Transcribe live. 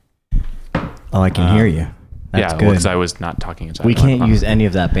Oh, I can hear you. That's good. Because I was not talking inside. We can't use any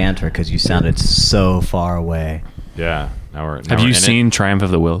of that banter because you sounded so far away. Yeah. Have you seen Triumph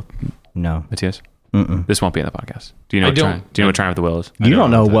of the Will? No. Matthias? Mm-mm. This won't be in the podcast. Do you know what Triumph of the Will is? You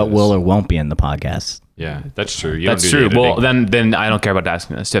don't know what will or won't be in the podcast. Yeah, that's true. That's true. Well, then I don't care about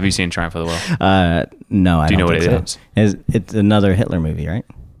asking this. Have you seen Triumph of the Will? No, I don't. Do you know what it is? It's another Hitler movie, right?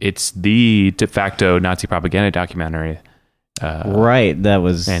 It's the de facto Nazi propaganda documentary. Right. That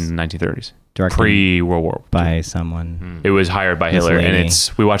was in the 1930s. Pre-World War by someone. It was hired by Hitler,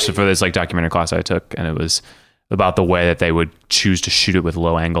 and we watched it for this documentary class I took, and it was about the way that they would choose to shoot it with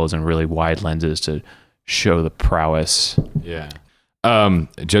low angles and really wide lenses to show the prowess. Yeah.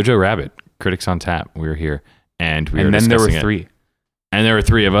 JoJo Rabbit, Critics on Tap. We were here, and then there were three. And there were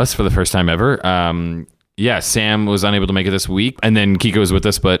three of us for the first time ever. Sam was unable to make it this week, and then Kiko was with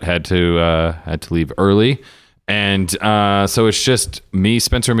us, but had to leave early. And so it's just me,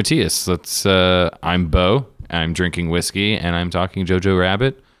 Spencer, and Matthias. I'm Bo. I'm drinking whiskey, and I'm talking JoJo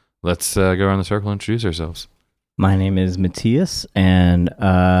Rabbit. Let's go around the circle and introduce ourselves. My name is Matthias, and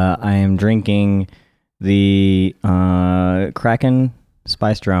I am drinking the Kraken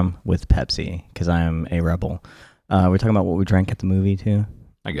Spiced Rum with Pepsi because I am a rebel. We're talking about what we drank at the movie, too.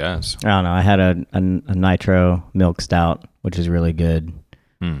 I guess. I don't know. I had a nitro milk stout, which is really good.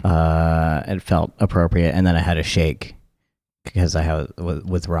 It felt appropriate, and then I had a shake because I had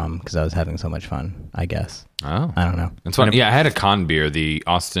with rum because I was having so much fun. I guess. Oh, I don't know. That's fun. Yeah, I had a con beer, the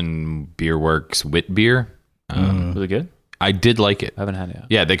Austin Beer Works wit beer. Really good. I did like it. I haven't had it yet.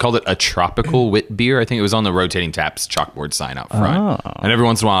 Yeah, they called it a tropical wit beer. I think it was on the rotating taps chalkboard sign out front. Oh. And every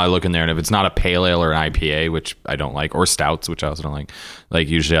once in a while I look in there, and if it's not a pale ale or an IPA, which I don't like, or stouts, which I also don't like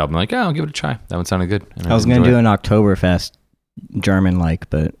usually I'm like, I'll give it a try. That one sounded good. I was going to do an Oktoberfest German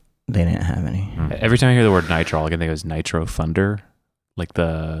but they didn't have any. Every time I hear the word nitro, all I can think of is Nitro Thunder, like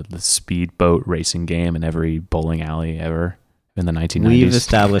the speedboat racing game in every bowling alley ever in the 1990s. We've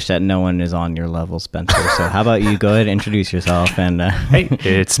established that no one is on your level, Spencer. So how about you go ahead and introduce yourself? And Hey,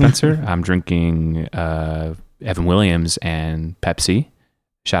 it's Spencer. I'm drinking Evan Williams and Pepsi.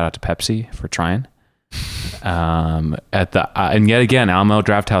 Shout out to Pepsi for trying. And yet again, Alamo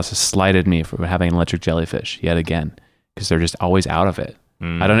Draft House has slighted me for having an electric jellyfish yet again because they're just always out of it.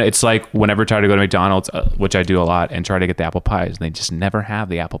 I don't know. It's like whenever I try to go to McDonald's, which I do a lot, and try to get the apple pies, and they just never have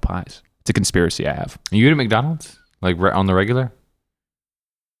the apple pies. It's a conspiracy I have. You eat at McDonald's? Like on the regular?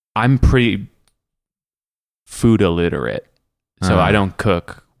 I'm pretty food illiterate, so I don't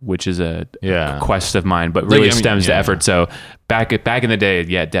cook, which is a quest of mine, but really stems to effort. So back in the day,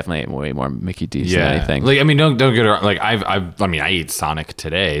 definitely way more Mickey D's than anything. Like, I mean, don't get it wrong. Like I eat Sonic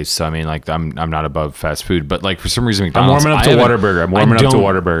today, so I mean, like I'm not above fast food, but like for some reason McDonald's. I'm warming up to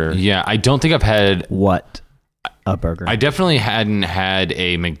Whataburger. Yeah, I don't think I've had a burger. I definitely hadn't had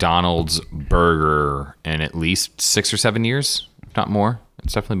a McDonald's burger in at least 6 or 7 years, if not more.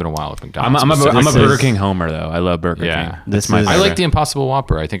 It's definitely been a while with McDonald's. I'm a Burger King homer, though. I love Burger King. I like the Impossible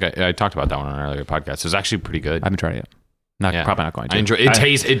Whopper. I think I talked about that one on an earlier podcast. It was actually pretty good. I haven't tried it yet. Probably not going to. I enjoy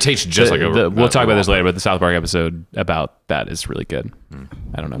it. It tastes just like a. We'll talk about this later, but the South Park episode about that is really good.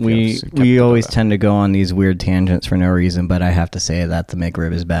 I don't know. If we always tend to go on these weird tangents for no reason, but I have to say that the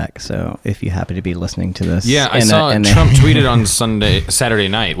McRib is back. So if you happen to be listening to this, I saw Trump tweeted on Saturday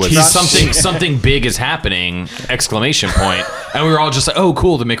night was something big is happening! ! And we were all just like, oh,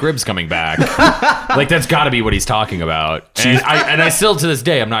 cool, the McRib's coming back. Like that's got to be what he's talking about. And I still to this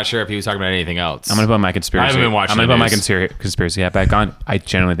day I'm not sure if he was talking about anything else. I'm gonna put my conspiracy. I haven't been watching. I'm gonna put my conspiracy hat back on. I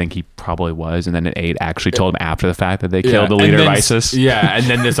genuinely think he probably was, and then Aid actually told him after the fact that they killed the leader of ISIS. Yeah, and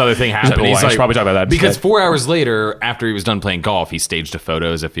then this other thing happened. He's like, probably talk about that because 4 hours later, after he was done playing golf, he staged a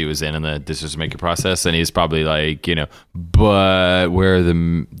photo as if he was in the decision-making process, and he's probably like, but where are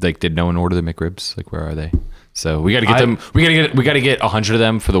the did no one order the McRibs? Like, where are they? So we got to get them. We got to get 100 of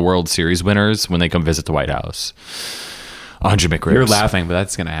them for the World Series winners when they come visit the White House. 100 McRibs. You're laughing, but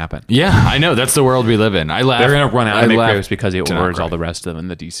that's gonna happen. Yeah, I know. That's the world we live in. I laugh. They're gonna run out of McRibs because he orders all the rest of them in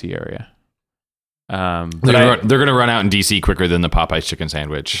the DC area. They're gonna run out in DC quicker than the Popeyes chicken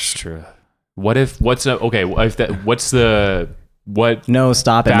sandwich. It's true. What? No,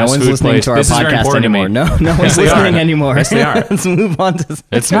 stop it. No one's listening to our podcast anymore. No one's listening anymore. Yes, they are. Let's move on to.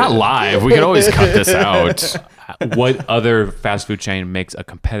 It's not live. We could always cut this out. What other fast food chain makes a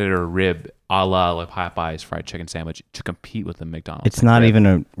competitor rib a la like Popeye's fried chicken sandwich to compete with the McDonald's? It's not even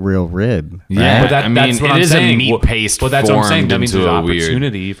a real rib. Right? Yeah, but that's what I'm saying. A meat paste. But that's what I'm saying. That means there's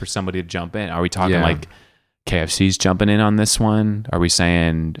opportunity for somebody to jump in. Are we talking like KFC's jumping in on this one? Are we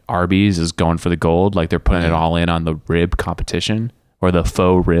saying Arby's is going for the gold? Like they're putting it all in on the rib competition or the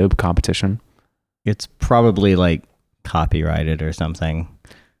faux rib competition? It's probably like copyrighted or something.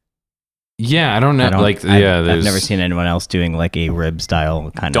 Yeah, I don't know. I've never seen anyone else doing like a rib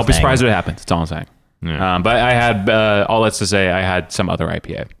style kind Don't of be thing. surprised if it happens. That's all I'm saying. Yeah. But I had, all that's to say, I had some other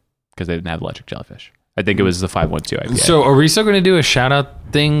IPA because they didn't have electric jellyfish. I think it was the 512 IPA. So are we still going to do a shout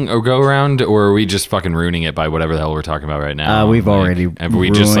out thing or go around, or are we just fucking ruining it by whatever the hell we're talking about right now? We've already have we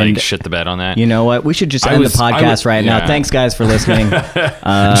just ruined- shit the bed on that? You know what? We should just end the podcast right now. Thanks, guys, for listening.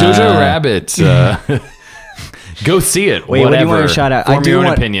 Jojo Rabbit. Go see it. Wait, what do you want to shout out? Form your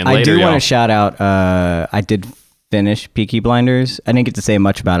own opinion later, I do want y'all. to shout out. I did finish Peaky Blinders. I didn't get to say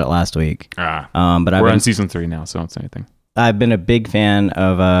much about it last week. But we're on season 3 now, so don't say anything. I've been a big fan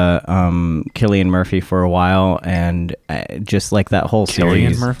of Cillian Murphy for a while, and just like that whole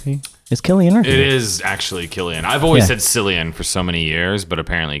series. Cillian Murphy? It's Cillian Murphy. It is actually Killian. I've always said Cillian for so many years, but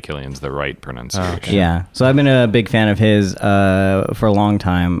apparently Killian's the right pronunciation. Okay. Yeah. So I've been a big fan of his for a long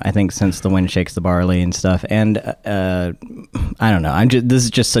time. I think since The Wind Shakes the Barley and stuff. And I don't know. This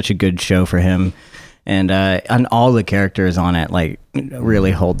is just such a good show for him. And all the characters on it like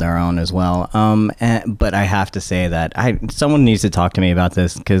really hold their own as well. But I have to say that someone needs to talk to me about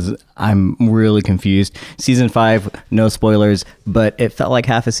this because I'm really confused. Season 5, no spoilers, but it felt like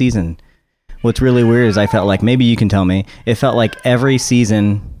half a season. What's really weird is I felt like, maybe you can tell me, it felt like every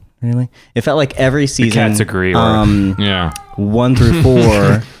season. Really? It felt like every season. The cats agree. 1 through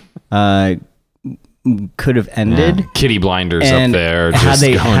 4. Could have ended. Kitty Blinders And up there. Had Just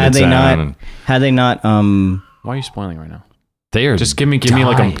they going to town. Why are you spoiling right now? They are Just give me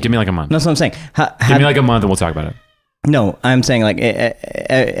like a month. That's what I'm saying. Give me like a month and we'll talk about it. No, I'm saying like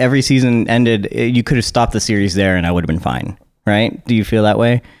every season ended. You could have stopped the series there, and I would have been fine, right? Do you feel that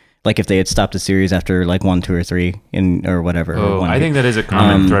way? Like if they had stopped the series after like 1, 2, or 3, or whatever. Oh, I think that is a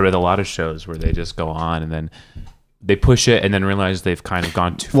common thread with a lot of shows where they just go on and then they push it and then realize they've kind of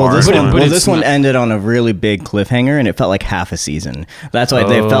gone too far. This one ended on a really big cliffhanger, and it felt like half a season. That's why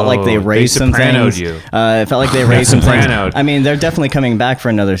they felt like they raised some things. It felt like they raised some things. I mean, they're definitely coming back for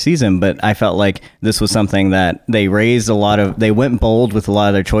another season, but I felt like this was something that they raised a lot of. They went bold with a lot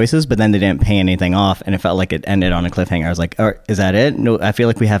of their choices, but then they didn't pay anything off, and it felt like it ended on a cliffhanger. I was like, is that it? No, I feel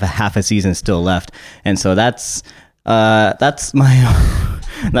like we have a half a season still left, and so that's my.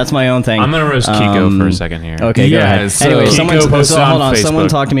 That's my own thing. I'm gonna roast Kiko for a second here. Okay, go ahead. So Anyway, hold on. Someone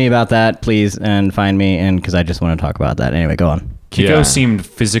talk to me about that, please, and find me, and because I just want to talk about that. Anyway, go on. Kiko seemed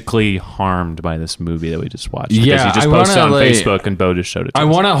physically harmed by this movie that we just watched. Because Yeah, he just I posted on wanna, Facebook and Bo just showed it to I us.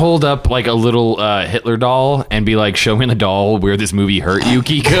 want to hold up like a little Hitler doll and be like, show me the doll where this movie hurt you,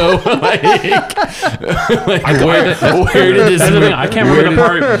 Kiko. Where did this movie? I can't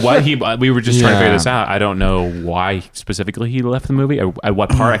remember the part. We were just trying to figure this out. I don't know why specifically he left the movie. At what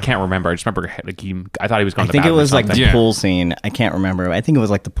part? I can't remember. I just remember like I thought he was going to the I think it bathroom or was like something. the pool scene. I can't remember. I think it was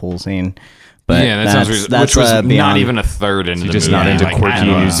like the pool scene. But Yeah, that sounds reasonable. Which was not even a third into the just movie. not into Like, quirky I don't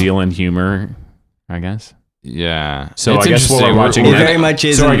know. New Zealand humor, I guess. Yeah. So It's I guess interesting. we're watching. It very much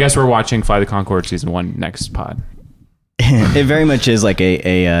is. So I guess we're watching Fly the Conchord season 1 next pod. It very much is like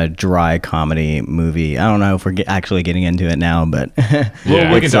a dry comedy movie. I don't know if we're actually getting into it now, but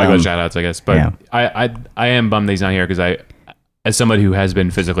Yeah. We can talk about shout outs, I guess. But yeah. I am bummed that he's not here because as somebody who has been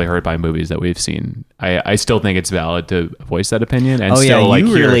physically hurt by movies that we've seen, I still think it's valid to voice that opinion. And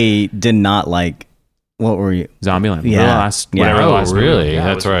you really did not like. What were you? Zombieland. Yeah. The last, Yeah. whatever the Oh, last really? movie. Yeah,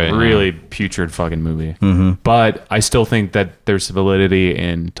 That's it was right. a really putrid fucking movie. Mm-hmm. But I still think that there's validity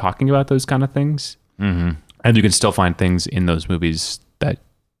in talking about those kind of things. Mm-hmm. And you can still find things in those movies that,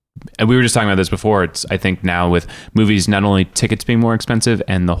 and we were just talking about this before. I think now with movies, not only tickets being more expensive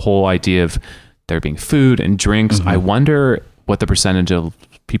and the whole idea of there being food and drinks, I wonder what the percentage of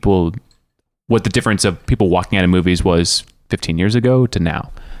people, what the difference of people walking out of movies was 15 years ago to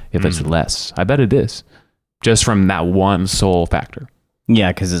now. If it's less, I bet it is. Just from that one sole factor.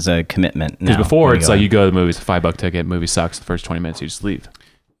 Yeah, because it's a commitment. Because before, it's like you go to the movies, a $5 ticket, movie sucks, the first 20 minutes, you just leave.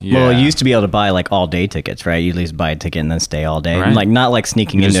 Yeah. Well, you used to be able to buy like all day tickets, right? You at least buy a ticket and then stay all day. Right. Like not like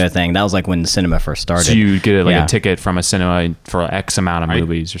sneaking You into just- a thing. That was like when the cinema first started. So you get Yeah. a ticket from a cinema for X amount of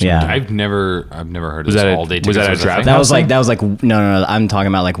movies or something. Yeah. I've never heard Was of that this a- all day was tickets. that a as draft thing. That was like no. I'm talking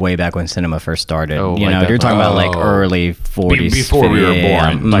about like way back when cinema first started. Oh, you like know, that- you're talking about like oh. early 40s. Before we were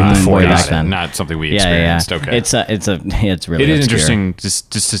born, like the way 40s, back then. not something we Yeah, experienced. yeah. Okay. It's really It is obscure. interesting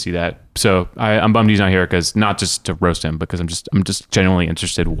just to see that. So I'm bummed he's not here because not just to roast him, because I'm just genuinely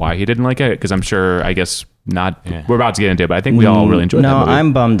interested why he didn't like it. Because I'm sure, I guess not. Yeah. We're about to get into it, but I think we all really enjoyed that No, movie.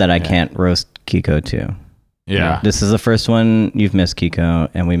 I'm bummed that I can't roast Kiko too. yeah. This is the first one. You've missed Kiko,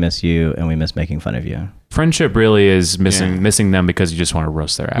 and we miss you, and we miss making fun of you. Friendship really is missing Yeah. missing them because you just want to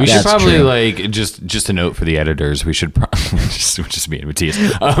roast their ass. We should That's probably true. like just a note for the editors. We should just me and Matthias.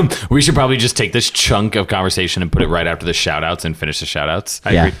 We should probably just take this chunk of conversation and put it right after the shout outs and finish the shout outs.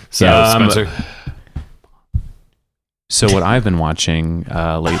 I agree. So, Spencer. So what I've been watching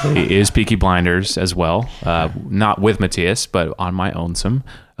lately is Peaky Blinders as well. Not with Matthias, but on my own some.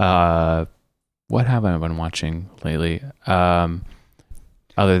 What have I been watching lately?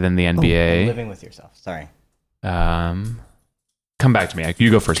 Other than the NBA. Living with yourself. Sorry. Come back to me.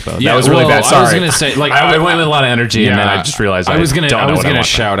 You go first, Bo. Yeah, that was really bad. Sorry. I was gonna say, like, I went with a lot of energy, and then I just realized I was gonna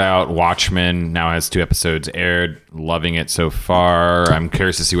shout out Watchmen. Now has 2 episodes aired. Loving it so far. I'm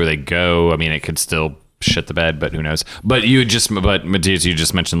curious to see where they go. I mean, it could still shit the bed, but who knows? But Matthias, you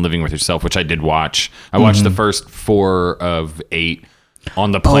just mentioned Living with Yourself, which I did watch. I watched the first 4 of 8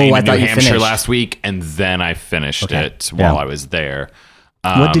 on the plane in New Hampshire last week, and then I finished it while I was there.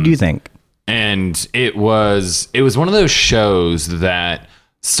 What did you think? And it was one of those shows that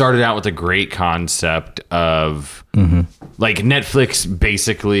started out with a great concept of like Netflix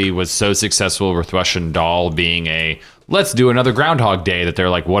basically was so successful with Russian Doll being let's do another Groundhog Day, that they're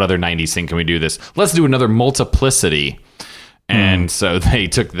like, what other 90s thing can we do this? Let's do another Multiplicity. And so they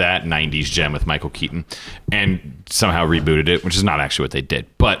took that 90s gem with Michael Keaton and somehow rebooted it, which is not actually what they did.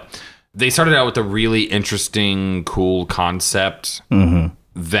 But they started out with a really interesting, cool concept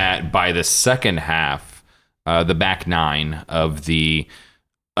that by the second half, the back 9 of the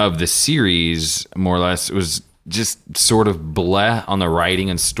series, more or less, it was just sort of bleh on the writing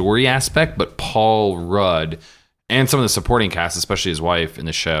and story aspect. But Paul Rudd and some of the supporting cast, especially his wife in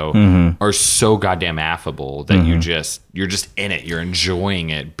the show, are so goddamn affable that you're just in it. You're enjoying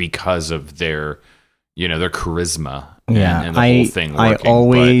it because of their charisma and the whole thing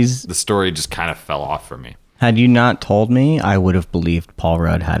working. But the story just kind of fell off for me. Had you not told me, I would have believed Paul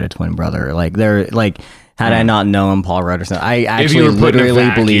Rudd had a twin brother. Had I not known Paul Rudd or something, I actually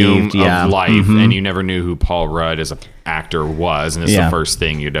literally believed of life, and you never knew who Paul Rudd as an actor was, and it's the first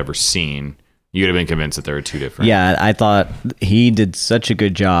thing you'd ever seen. You'd have been convinced that there were 2 different. Yeah, I thought he did such a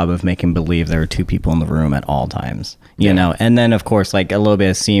good job of making believe there were 2 people in the room at all times. You know, and then of course like a little bit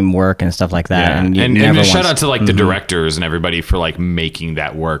of seam work and stuff like that. Yeah. And shout out to like the directors and everybody for like making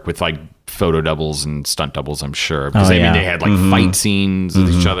that work with like photo doubles and stunt doubles, I'm sure, because they had like fight scenes with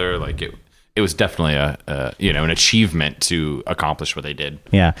each other. Like it was definitely an achievement to accomplish what they did.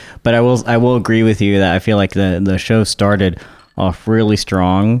 Yeah, but I will agree with you that I feel like the show started off really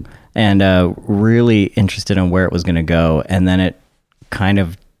strong and really interested in where it was going to go, and then it kind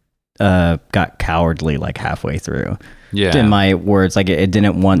of got cowardly like halfway through. Yeah, in my words, like it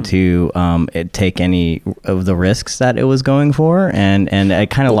didn't want to take any of the risks that it was going for, and it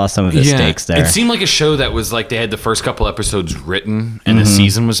kind of lost some of the stakes there. It seemed like a show that was like they had the first couple episodes written and the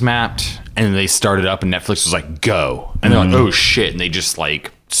season was mapped, and they started up and Netflix was like, go, and they're like, oh shit, and they just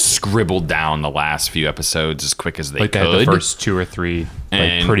like scribbled down the last few episodes as quick as they could. They had the first 2 or 3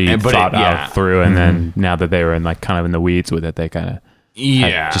 pretty thought out through, and then now that they were in like kind of in the weeds with it, they kind of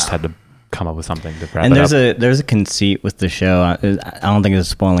just had to come up with something to wrap and it up. There's a conceit with the show. I don't think it's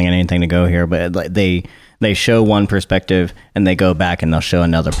spoiling anything to go here, but like they show one perspective and they go back and they'll show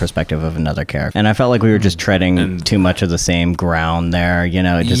another perspective of another character. And I felt like we were just treading too much of the same ground there. You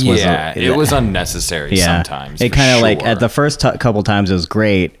know, it just it was unnecessary sometimes. It kind of like at the first couple times it was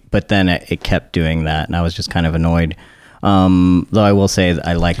great, but then it kept doing that, and I was just kind of annoyed. Though I will say that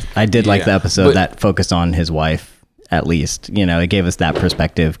I did like the episode that focused on his wife. At least, you know, it gave us that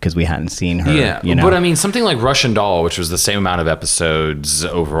perspective because we hadn't seen her. Yeah, you know? But I mean, something like Russian Doll, which was the same amount of episodes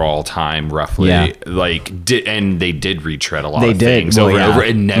overall time, roughly, and they did retread a lot of things over and over,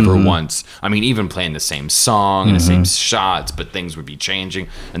 and never once. I mean, even playing the same song and the same shots, but things would be changing,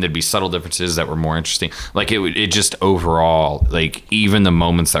 and there'd be subtle differences that were more interesting. Like it just overall, like even the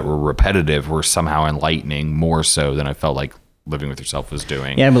moments that were repetitive were somehow enlightening more so than I felt like Living with Yourself was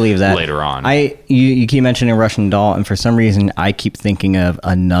doing. Yeah, I believe that later on. You keep mentioning Russian Doll, and for some reason I keep thinking of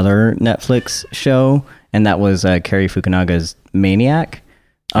another Netflix show, and that was Cary Fukunaga's Maniac.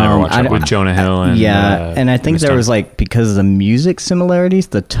 I never watched it with Jonah Hill. And, and I think there was like, because of the music similarities,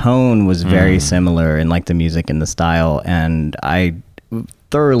 the tone was very similar in like the music and the style, and I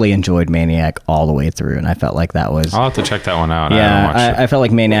thoroughly enjoyed Maniac all the way through, and I felt like that was... I'll have to check that one out. Yeah, I felt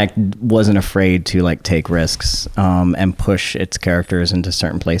like Maniac wasn't afraid to like take risks and push its characters into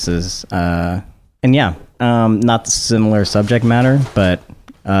certain places. Not the similar subject matter, but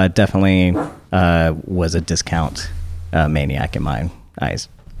definitely was a discount Maniac in my eyes.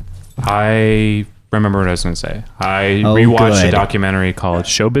 I remember what I was going to say. I rewatched a documentary called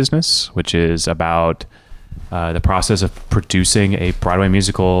Show Business, which is about the process of producing a Broadway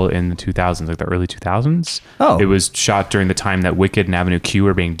musical in the 2000s, like the early 2000s. Oh. It was shot during the time that Wicked and Avenue Q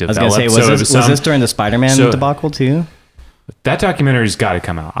were being developed. I was going to say, was this during the Spider-Man debacle too? That documentary's got to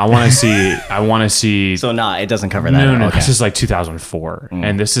come out. I want to see. So it doesn't cover that. No. Okay. This is like 2004,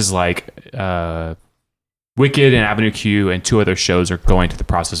 and this is like Wicked and Avenue Q and 2 other shows are going through the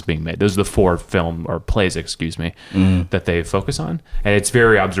process of being made. Those are the 4 plays, that they focus on, and it's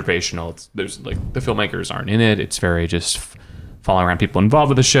very observational. There's like the filmmakers aren't in it. It's very just following around people involved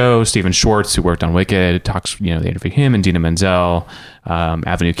with the show. Stephen Schwartz, who worked on Wicked, talks. They interview him and Dina Menzel,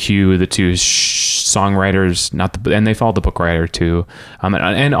 Avenue Q, the 2 songwriters, and they follow the book writer too,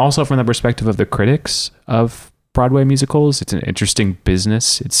 and also from the perspective of the critics of Broadway musicals. It's an interesting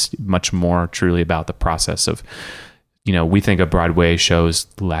business. It's much more truly about the process of, we think of Broadway shows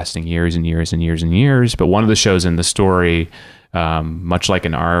lasting years and years and years and years, but one of the shows in the story, much like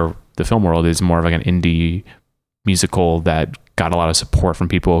in the film world, is more of like an indie musical that got a lot of support from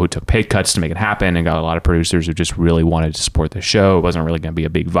people who took pay cuts to make it happen, and got a lot of producers who just really wanted to support the show. It wasn't really going to be a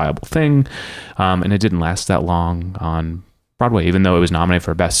big viable thing, and it didn't last that long on Broadway, even though it was nominated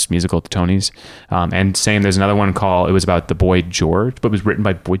for Best Musical at the Tonys. And there's another one it was about the boy George, but it was written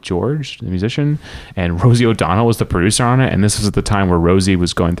by Boy George, the musician, and Rosie O'Donnell was the producer on it. And this was at the time where Rosie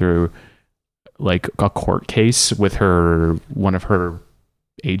was going through like a court case with one of her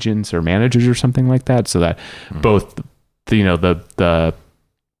agents or managers or something like that, so that both the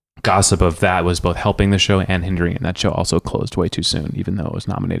gossip of that was both helping the show and hindering it. And that show also closed way too soon, even though it was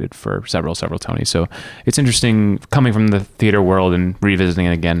nominated for several Tonys. So it's interesting coming from the theater world and revisiting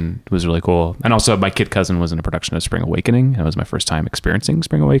it again was really cool. And also my kid cousin was in a production of Spring Awakening, and it was my first time experiencing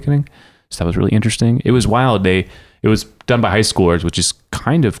Spring Awakening. So that was really interesting. It was wild. It was done by high schoolers, which is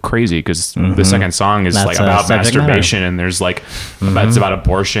kind of crazy because the second song is like about masturbation, and there's like it's about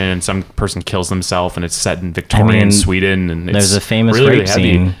abortion, and some person kills themselves, and it's set in Victorian Sweden, and there's a famous really rape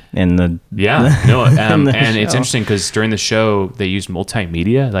scene in the and it's interesting because during the show they used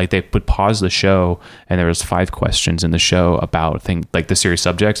multimedia. Like they would pause the show, and there was 5 questions in the show about like the serious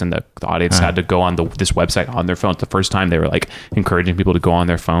subjects, and the audience had to go on this website on their phone. The first time they were like encouraging people to go on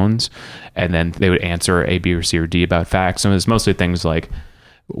their phones, and then they would answer A, B, or C, or D about facts. And it was mostly things like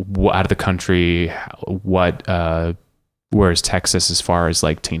out of the country, where is Texas as far as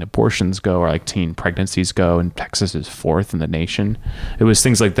like teen abortions go, or like teen pregnancies go, and Texas is 4th in the nation. It was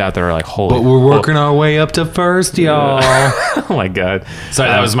things like that are like, holy. But we're working our way up to 1st, y'all. Oh my God. Sorry,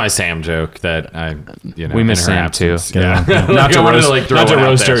 that was my Sam joke that we miss Sam too. Yeah. Not to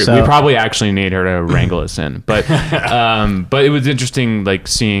roast her. So, we probably actually need her to wrangle us in, but it was interesting, like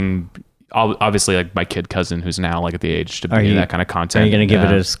seeing obviously like my kid cousin who's now like at the age to be in that kind of content. Are you going to give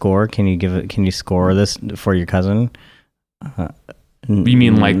it a score? Can you score this for your cousin? You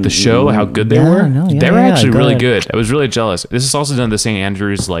mean like the show, how good they were? They were actually really good. I was really jealous. This is also done at the St.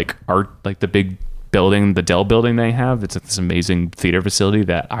 Andrews like art, like the big building, the Dell building they have. It's like this amazing theater facility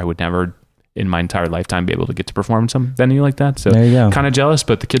that I would never in my entire lifetime be able to get to perform some venue like that. So there you go. Kind of jealous,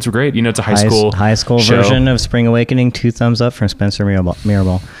 but the kids were great. It's a high school show. Version of Spring Awakening. 2 thumbs up from Spencer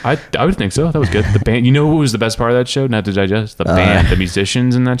Mirabal. I would think so. That was good. The band, who was the best part of that show? Not to digest the band, the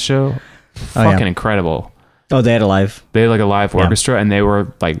musicians in that show, fucking incredible. Oh, they had like a live orchestra, and they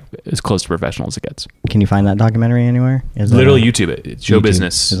were like as close to professional as it gets. Can you find that documentary anywhere? Literally YouTube it. It's Show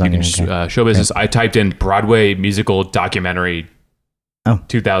Business. You can Show Business. Okay. I typed in Broadway musical documentary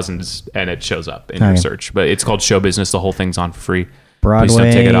 2000s, and it shows up in your search. But it's called Show Business. The whole thing's on for free. Broadway Please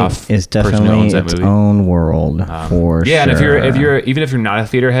don't take it off. is definitely its own world for sure. Yeah, and even if you're not a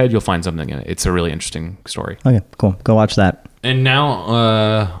theater head, you'll find something in it. It's a really interesting story. Okay, cool. Go watch that. And now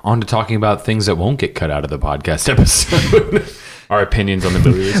on to talking about things that won't get cut out of the podcast episode. Our opinions on the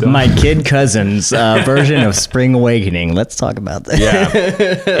movie. My kid cousin's version of Spring Awakening. Let's talk about that.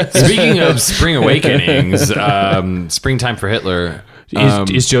 Yeah. Speaking of Spring Awakenings, Springtime for Hitler.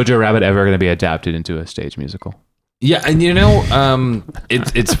 Is Jojo Rabbit ever going to be adapted into a stage musical? Yeah, and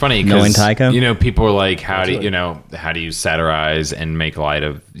it's funny because people are like, how do you satirize and make light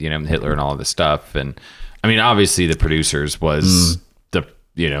of Hitler and all of this stuff? And I mean, obviously the producers was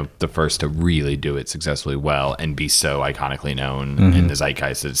the first to really do it successfully well and be so iconically known in the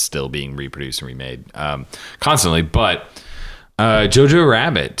zeitgeist that it's still being reproduced and remade constantly. But Jojo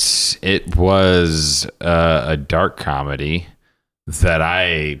Rabbit, it was a dark comedy that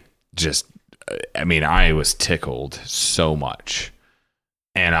I was tickled so much.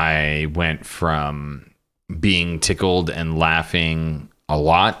 And I went from being tickled and laughing a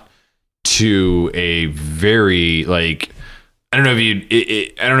lot to a very I don't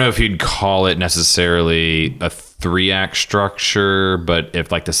know if you'd call it necessarily a 3-act structure, but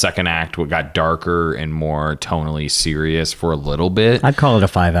if like the second act got darker and more tonally serious for a little bit, I'd call it a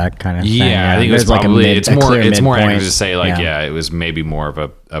 5-act kind of thing. Yeah, I think it was There's probably like it's more accurate midpoint. to say like it was maybe more of a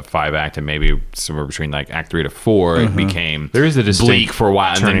 5-act, and maybe somewhere between like act 3 to 4 it became There is a distinct bleak for a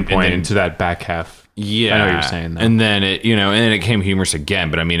while, turning point and then, into that back half. yeah, I know what you're saying, though. and then it and then it came humorous again.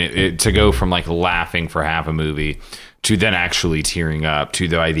 But I mean, it to go from like laughing for half a movie to then actually tearing up to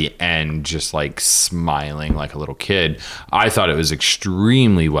by the end just like smiling like a little kid, I thought it was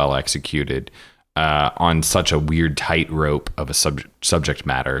extremely well executed on such a weird tightrope of a subject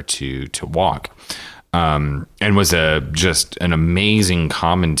matter to walk. And was just an amazing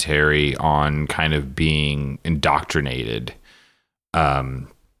commentary on kind of being indoctrinated.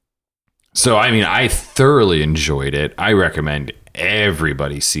 So, I mean, I thoroughly enjoyed it. I recommend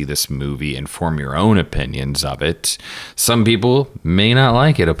everybody see this movie and form your own opinions of it. Some people may not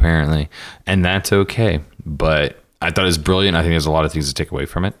like it, apparently, and that's okay. But I thought it was brilliant. I think there's a lot of things to take away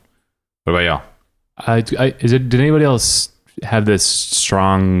from it. What about y'all? Did anybody else have this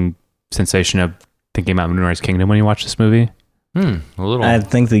strong sensation of thinking about Moonrise Kingdom when you watch this movie? A little. I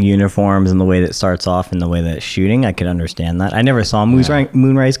think the uniforms and the way that it starts off and the way that it's shooting, I could understand that. I never saw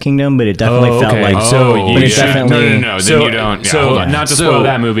Moonrise Kingdom, but it definitely felt like but it's definitely no. Then So, you don't. Yeah, so hold on. not to So- spoil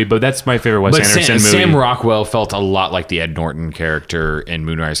that movie, but that's my favorite Wes But Anderson movie. Sam Rockwell felt a lot like the Ed Norton character in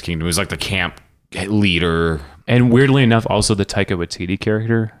Moonrise Kingdom. He was like the camp leader. And weirdly enough, also the Taika Waititi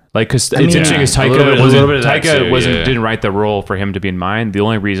character. Like, because it's mean, interesting because a little bit of that too, didn't write the role for him to be in mind. The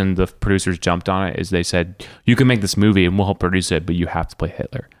only reason the producers jumped on it is they said, you can make this movie and we'll help produce it, but you have to play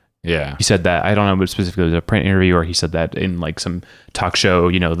Hitler. Yeah. He said that. I don't know what specifically, it was a print interview or he said that in like some talk show,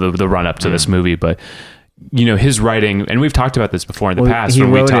 the run up to this movie. But, his writing, and we've talked about this before in the past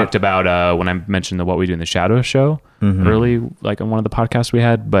when we talked about, when I mentioned the What We Do in the Shadows show early, like on one of the podcasts we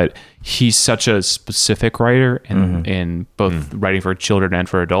had, but he's such a specific writer in both writing for children and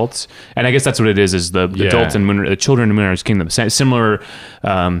for adults. And I guess that's what it is the adults and the children in Moonrise Kingdom, similar,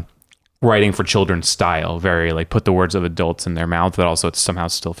 writing for children's style, very like put the words of adults in their mouth, but also it somehow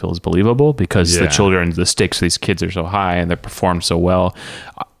still feels believable because the stakes of these kids are so high and they're performed so well.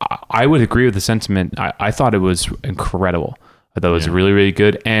 I would agree with the sentiment. I thought it was incredible. I thought it was really, really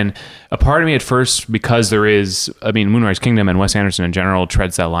good. And a part of me at first, because Moonrise Kingdom and Wes Anderson in general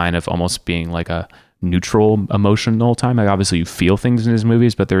treads that line of almost being like a neutral emotion the whole time. Like obviously you feel things in his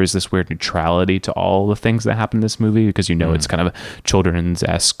movies, but there is this weird neutrality to all the things that happen in this movie because it's kind of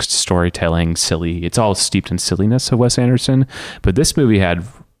children's-esque storytelling, silly. It's all steeped in silliness of Wes Anderson. But this movie had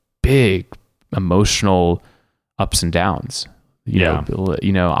big emotional ups and downs. You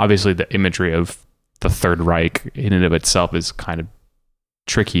know, obviously the imagery of the Third Reich in and of itself is kind of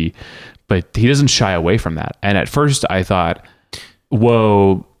tricky, but he doesn't shy away from that. And at first I thought,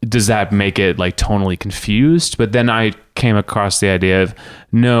 whoa, does that make it like tonally confused? But then I came across the idea of,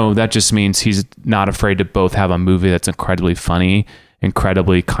 no, that just means he's not afraid to both have a movie that's incredibly funny,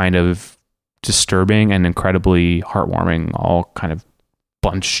 incredibly kind of disturbing, and incredibly heartwarming, all kind of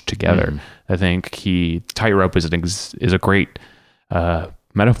bunched together. I think Tightrope is a great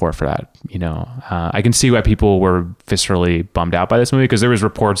metaphor for that. I can see why people were viscerally bummed out by this movie because there was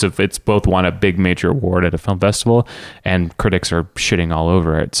reports of it's both won a big major award at a film festival and critics are shitting all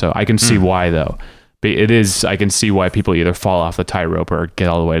over it. So I can see why though. I can see why people either fall off the tightrope or get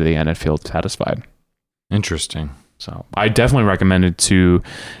all the way to the end and feel satisfied. Interesting. So I definitely recommend it to,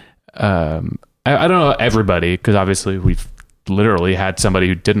 I don't know everybody because obviously we've literally had somebody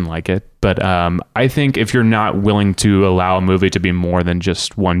who didn't like it, but I think if you're not willing to allow a movie to be more than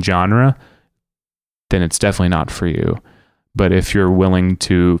just one genre, then it's definitely not for you. But if you're willing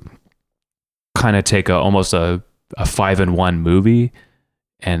to kind of take almost a 5-in-1 movie,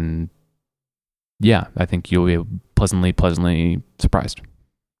 and I think you'll be pleasantly surprised.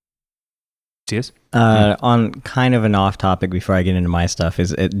 Yes. On kind of an off topic before I get into my stuff,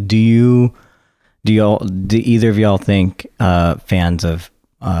 do either of y'all think fans of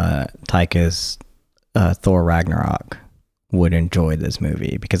Taika's Thor Ragnarok would enjoy this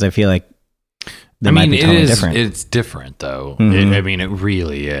movie? Because I feel like might be totally different. It's different though. It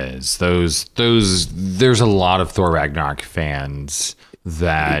really is. There's a lot of Thor Ragnarok fans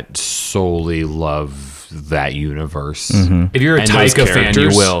that solely love that universe. If you're a And those Taika fan, you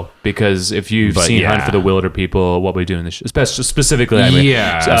characters. will, because if you've seen Hunt for the Wilder People, What We Do in the specifically, What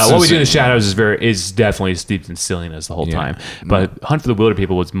We Do in the Shadows is definitely steeped in silliness the whole time. But Hunt for the Wilder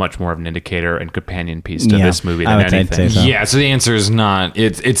People was much more of an indicator and companion piece to this movie than anything. Say so. Yeah, so the answer is not.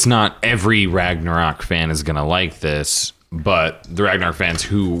 It's not every Ragnarok fan is gonna like this, but the Ragnarok fans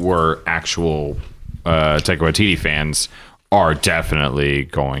who were actual Taika Waititi fans are definitely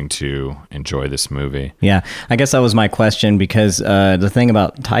going to enjoy this movie. Yeah, I guess that was my question, because the thing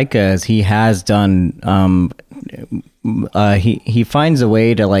about Taika is he has done he finds a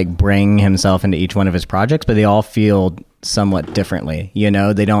way to like bring himself into each one of his projects, but they all feel somewhat differently. You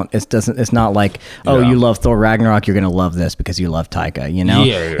know, they don't. It's not like, oh, you love Thor Ragnarok, you're gonna love this because you love Taika. You know,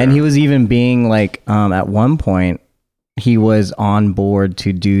 and he was even being like, at one point, he was on board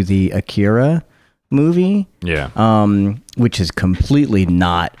to do the Akira movie, which is completely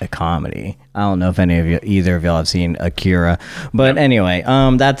not a comedy. I don't know if either of y'all have seen Akira, but anyway,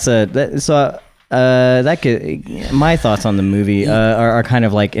 that could, my thoughts on the movie are kind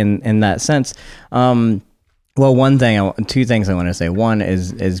of like in that sense. Well, two things I want to say. One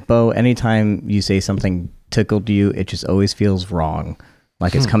is Bo, anytime you say something tickled you, it just always feels wrong.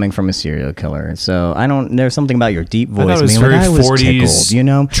 Like it's coming from a serial killer. So there's something about your deep voice. I was very like, I was 40s tickled, you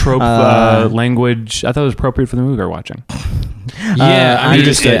know? Trope language. I thought it was appropriate for the movie we were watching. I'm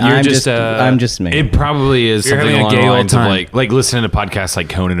just me. It probably is You're something having a along the gay old lines of time. like listening to podcasts like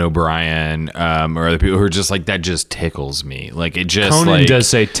Conan O'Brien, or other people who are just like, that just tickles me. Like it just Conan does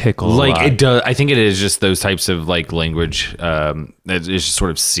say tickle. Like a lot. it does. I think it is just those types of like language that is just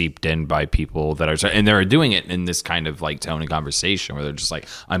sort of seeped in by people that are, and they're doing it in this kind of like tone and conversation where they're just like,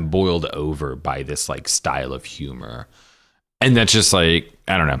 I'm boiled over by this like style of humor. And that's just like,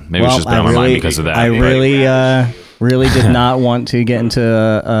 I don't know. Maybe it's just been on my mind because of that. I really did not want to get into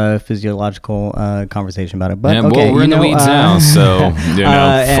a physiological conversation about it. But okay, well, we're in the weeds now, so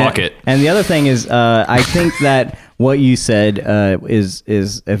fuck it. And the other thing is, I think that what you said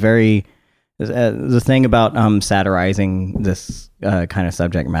is a very the thing about satirizing this kind of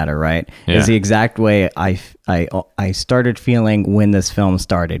subject matter, right? Yeah. Is the exact way I started feeling when this film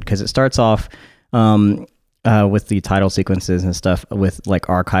started, because it starts off. With the title sequences and stuff with like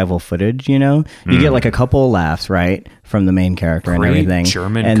archival footage, you know, you get like a couple of laughs, right, from the main character and everything.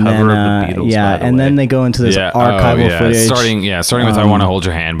 German and cover then, of the Beatles. yeah, by the and way. then they go into this archival footage. Starting with "I Want to Hold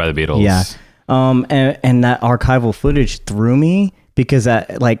Your Hand" by the Beatles. Yeah, and that archival footage threw me, because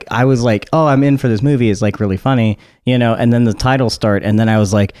I was like, oh, I'm in for this movie. It's like really funny, you know. And then the titles start, and then I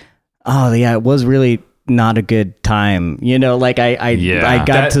was like, oh yeah, it was really not a good time, you know. Like I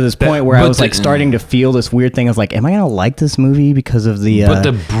got to this point where I was like starting to feel this weird thing of like, am I gonna like this movie because of the but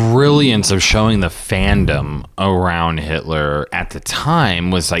the brilliance of showing the fandom around Hitler at the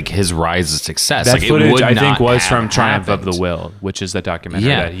time was like his rise of success. That like footage, it would I think, was from have Triumph of happened. the Will, which is the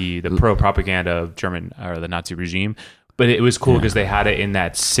documentary that the pro-propaganda of German or the Nazi regime. But it was cool because they had it in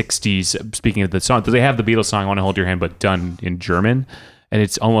that 60s. Speaking of the song, they have the Beatles song "I Want to Hold Your Hand," but done in German. And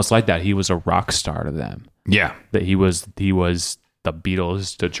it's almost like that. He was a rock star to them. Yeah. That he was the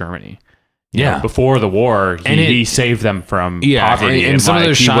Beatles to Germany. You Yeah. know, before the war, he saved them from poverty. And some of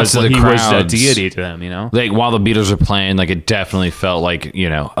those shots of the he crowds, was a deity to them, you know? like while the Beatles were playing, like it definitely felt like, you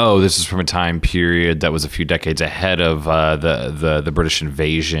know, oh, this is from a time period that was a few decades ahead of the British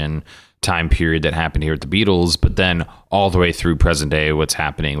invasion time period that happened here at the Beatles, but then all the way through present day, what's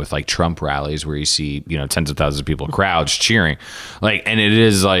happening with like Trump rallies where you see, you know, tens of thousands of people, crowds cheering, like, and it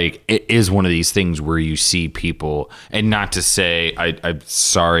is one of these things where you see people, and not to say I'm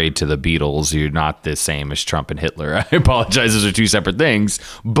sorry to the Beatles, you're not the same as Trump and Hitler. I apologize, those are two separate things,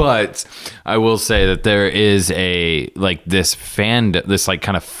 but I will say that there is this like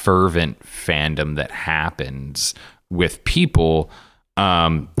kind of fervent fandom that happens with people.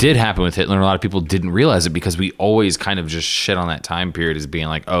 Did happen with Hitler, and a lot of people didn't realize it because we always kind of just shit on that time period as being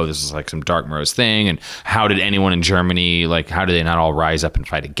like, oh, this is like some dark morose thing, and how did anyone in Germany, like, how did they not all rise up and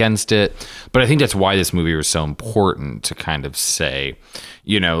fight against it? But I think that's why this movie was so important to kind of say,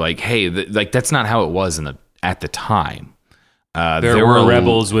 you know, like, hey, like that's not how it was at the time. There were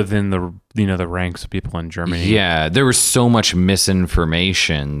rebels within the ranks of people in Germany. Yeah, there was so much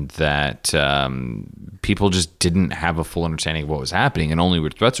misinformation that people just didn't have a full understanding of what was happening, and only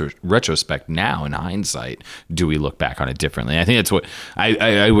with retrospect now, in hindsight, do we look back on it differently. I think that's what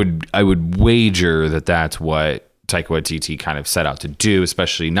I would wager that's what Taika Waititi kind of set out to do,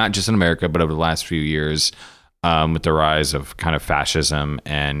 especially not just in America, but over the last few years. With the rise of kind of fascism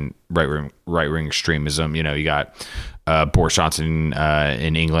and right-wing extremism, you know, you got Boris Johnson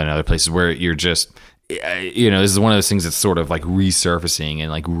in England and other places where you're just, you know, this is one of those things that's sort of like resurfacing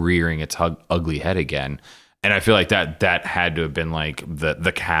and like rearing its ugly head again. And I feel like that had to have been like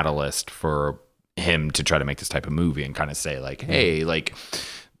the catalyst for him to try to make this type of movie and kind of say like, hey, like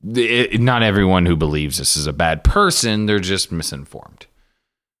not everyone who believes this is a bad person, they're just misinformed.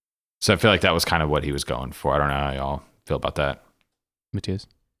 So I feel like that was kind of what he was going for. I don't know how y'all feel about that. Matthias,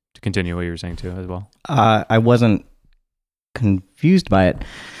 to continue what you were saying too as well. I wasn't confused by it.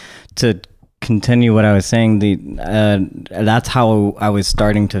 To continue what I was saying, that's how I was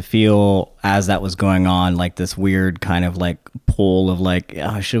starting to feel as that was going on, like this weird kind of like pull of like,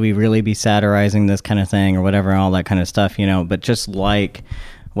 oh, should we really be satirizing this kind of thing or whatever, all that kind of stuff, you know. But just like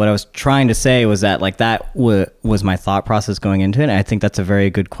what I was trying to say was that like that was my thought process going into it. And I think that's a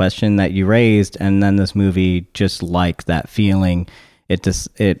very good question that you raised. And then this movie, just like that feeling, it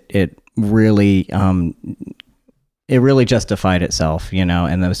really justified itself, you know,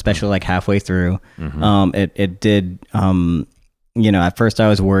 and especially like halfway through, it did, you know, at first I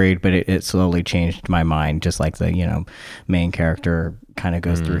was worried, but it slowly changed my mind, just like the, you know, main character kind of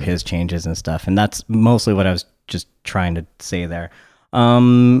goes through his changes and stuff. And that's mostly what I was just trying to say there.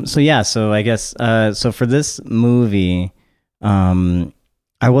 So I guess, so for this movie,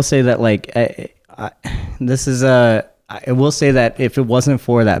 I will say that like, I will say that if it wasn't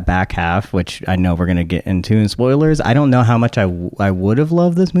for that back half, which I know we're going to get into in spoilers, I don't know how much I would have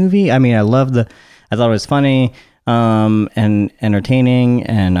loved this movie. I mean, I thought it was funny, and entertaining,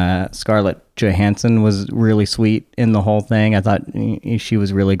 and Scarlett Johansson was really sweet in the whole thing. I thought she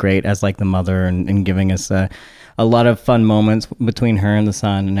was really great as like the mother, and giving us a lot of fun moments between her and the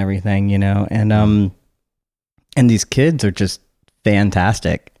son and everything, you know, and these kids are just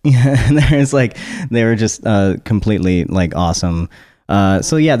fantastic. They were just completely like awesome.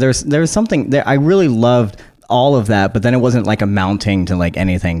 So yeah, there's something there. I really loved all of that, but then it wasn't like amounting to like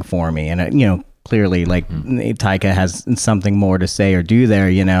anything for me. And you know, clearly like Taika has something more to say or do there,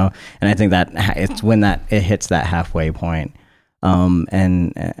 you know. And I think that it's when it hits that halfway point,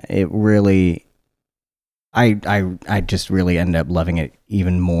 and it really, I just really ended up loving it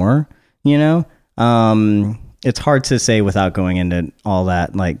even more, you know. It's hard to say without going into all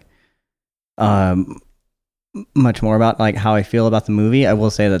that, like, much more about like how I feel about the movie. I will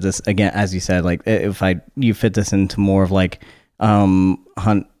say that this, again, as you said, like if you fit this into more of like,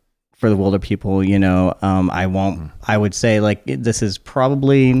 Hunt for the Wilder People, you know, I would say like this is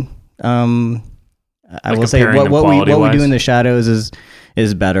probably, I will say what we do in the shadows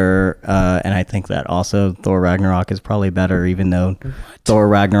is better, and I think that also Thor Ragnarok is probably better, even though Thor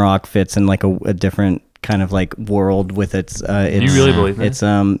Ragnarok fits in like a different kind of like world with its you really believe that? It's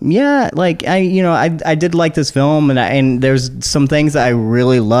yeah, like I did like this film, and there's some things that I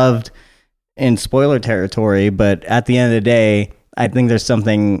really loved in spoiler territory, but at the end of the day, I think there's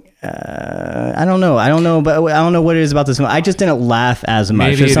something I don't know what it is about this movie. I just didn't laugh as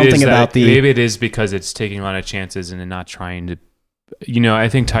much. There's something about maybe it is because it's taking a lot of chances and not trying to, you know, I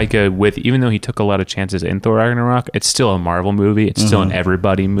think Taika, even though he took a lot of chances in Thor Ragnarok, it's still a Marvel movie. It's still an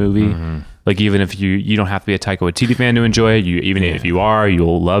everybody movie. Like, even if you don't have to be a Taika Waititi fan to enjoy it, if you are,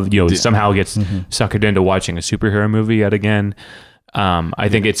 you'll love, you know, somehow gets suckered into watching a superhero movie yet again. I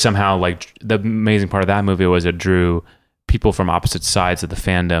think it's somehow like the amazing part of that movie was it drew people from opposite sides of the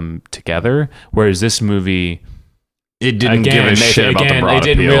fandom together. Whereas this movie, it didn't give a shit about the broad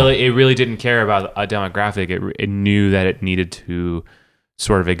appeal. It really didn't care about a demographic. It knew that it needed to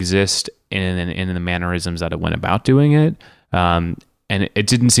sort of exist in the mannerisms that it went about doing it. And it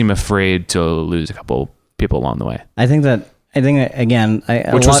didn't seem afraid to lose a couple people along the way. I think again,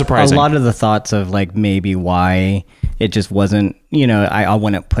 which was surprising. A lot of the thoughts of like maybe why it just wasn't, you know, I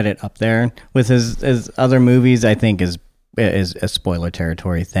wouldn't put it up there with his other movies, I think is a spoiler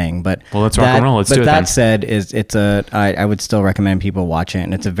territory thing. But well, let's rock and roll. Let's do it. But that said, I would still recommend people watch it,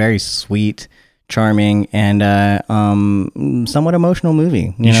 and it's a very sweet, charming, and somewhat emotional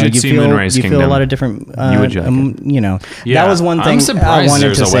movie. You should see Moonrise Kingdom. You feel a lot of different, you know. Yeah, that was one thing I'm surprised I wanted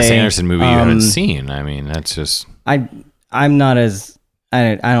there's to a say. Wes Anderson movie you haven't seen. I mean, that's just... I'm not as...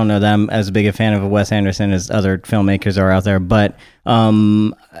 I don't know that I'm as big a fan of Wes Anderson as other filmmakers are out there, but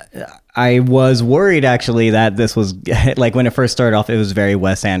I was worried actually that this was like when it first started off, it was very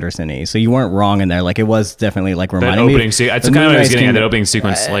Wes Anderson-y. So you weren't wrong in there. Like it was definitely like reminding me. That's kind of what I was getting at. That opening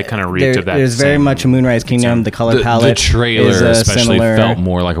sequence, like kind of reeked of that. There's very much a Moonrise Kingdom. The color palette, the trailer especially felt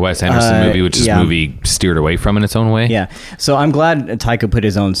more like a Wes Anderson movie, which this movie steered away from in its own way. Yeah. So I'm glad Taika put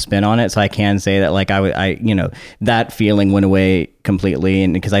his own spin on it. So I can say that like I you know, that feeling went away completely,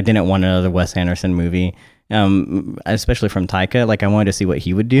 and because I didn't want another Wes Anderson movie. Especially from Taika, like I wanted to see what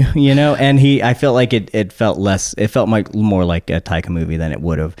he would do, you know, and I felt like it felt more like a Taika movie than it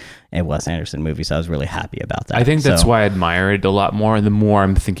would have a Wes Anderson movie. So I was really happy about that. I think that's why I admire it a lot more. The more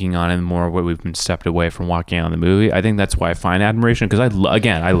I'm thinking on it, the more what we've been stepped away from walking out on the movie. I think that's why I find admiration, because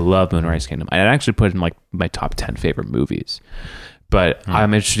I love Moonrise Kingdom. I actually put it in like my top 10 favorite movies, but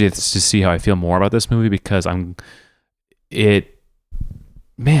I'm interested to see how I feel more about this movie because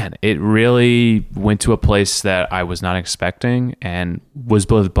it really went to a place that I was not expecting and was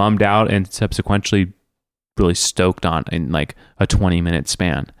both bummed out and subsequently really stoked on in like a 20-minute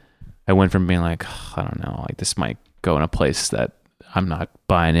span. I went from being like, I don't know, like this might go in a place that I'm not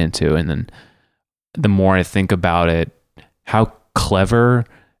buying into. And then the more I think about it, how clever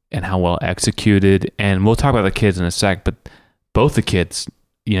and how well executed, and we'll talk about the kids in a sec, but both the kids,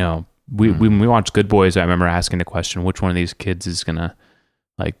 you know, when we watched Good Boys, I remember asking the question, which one of these kids is going to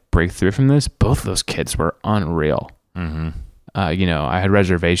like break through from this? Both of those kids were unreal. You know, I had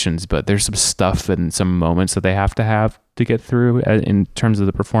reservations, but there's some stuff and some moments that they have to get through in terms of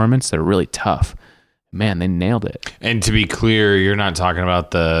the performance that are really tough. Man, they nailed it. And to be clear, you're not talking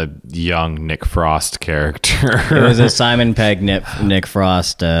about the young Nick Frost character. It was a Simon Pegg, Nick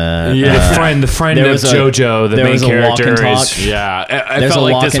Frost. The friend of JoJo, the main character is. Yeah, I there's felt a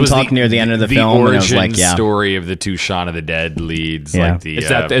like walk this and was talk near the end of the film. origin And I was like, yeah. story of the two Shaun of the Dead leads. Yeah. Like the,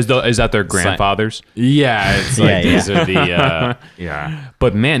 Is that their grandfathers? Yeah, it's like Yeah, these are the yeah.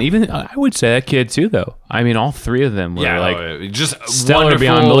 But man, even I would say that kid too, though. I mean, all three of them were like just stellar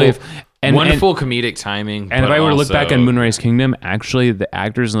beyond belief. And wonderful comedic timing. And if I were to look back also- on Moonrise Kingdom, actually, the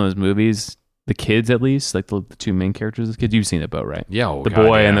actors in those movies, the kids at least, like the two main characters of the kids, you've seen the boat, right? Yeah, oh, the God,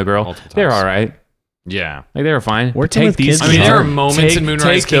 boy yeah. and the girl, Multiple they're times. all right. Yeah, Like they were fine. Working with kids I mean, is there are hard. moments in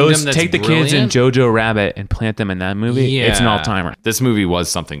Moonrise Kingdom that's take the kids in Jojo Rabbit and plant them in that movie. It's an all-timer. This movie was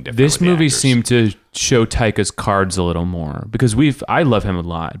something different. This with the movie actors. seemed to show Taika's cards a little more because I love him a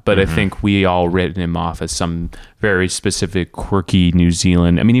lot, but I think we all written him off as some very specific, quirky New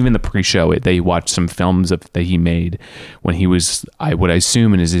Zealand. I mean, even the pre-show, they watched some films that he made when he was, I would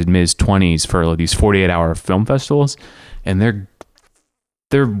assume, in his mid-20s for like these 48-hour film festivals, and they're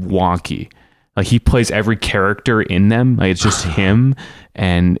wonky. Like he plays every character in them. Like it's just him,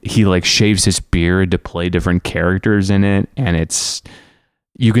 and he like shaves his beard to play different characters in it, and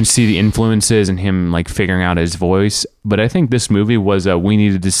you can see the influences in him like figuring out his voice. But I think this movie was we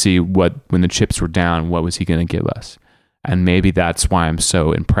needed to see when the chips were down, what was he going to give us? And maybe that's why I'm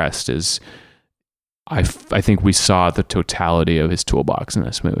so impressed is I think we saw the totality of his toolbox in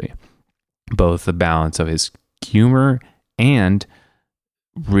this movie, both the balance of his humor and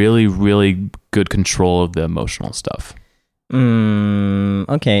really, really good control of the emotional stuff.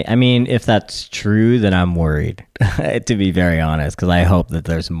 Okay. I mean, if that's true, then I'm worried, to be very honest, because I hope that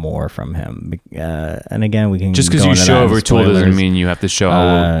there's more from him. And again, we can just because go you into show that in every tool doesn't spoilers. mean you have to show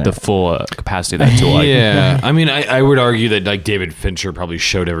the full capacity of that tool. Yeah, I mean, I would argue that like David Fincher probably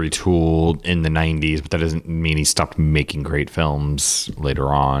showed every tool in the 90s, but that doesn't mean he stopped making great films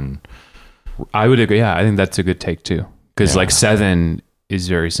later on. I would agree. Yeah, I think that's a good take too. Because like Seven is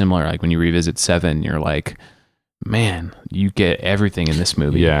very similar. Like when you revisit Seven, you're like, man, you get everything in this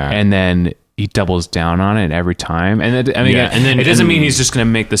movie. Yeah. And then he doubles down on it every time. And then, it doesn't mean he's just going to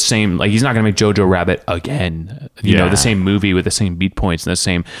make the same, like he's not going to make Jojo Rabbit again. You know, the same movie with the same beat points and the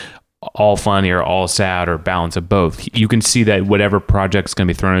same all funny or all sad or balance of both. You can see that whatever project's going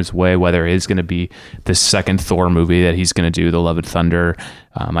to be thrown his way, whether it's going to be the second Thor movie that he's going to do, The Love and Thunder.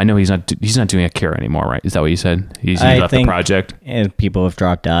 I know he's not doing Akira anymore, right? Is that what you said? He's left the project. And people have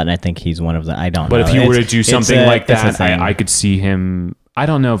dropped out, and I think he's one of the. I don't. But know. if he were to do something like it's a that, thing. I could see him. I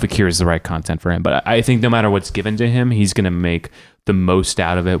don't know if Akira is the right content for him, but I think no matter what's given to him, he's going to make the most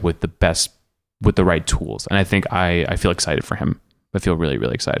out of it with the right tools. And I think I feel excited for him. I feel really,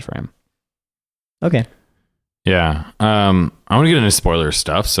 really excited for him. Okay. Yeah. I want to get into spoiler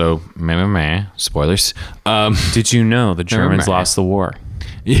stuff. So, spoilers. Did you know the Germans lost the war?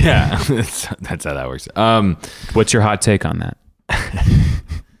 Yeah, that's how that works. What's your hot take on that?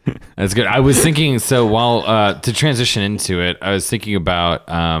 That's good. I was thinking, so while to transition into it, I was thinking about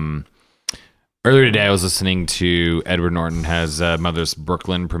earlier today. I was listening to Edward Norton has Mother's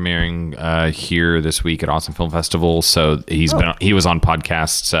Brooklyn premiering here this week at Austin Film Festival. So he was on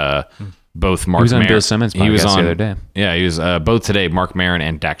podcasts. Both Mark He was on Maron, Bill Simmons' podcast the other day. Yeah, he was both today. Mark Maron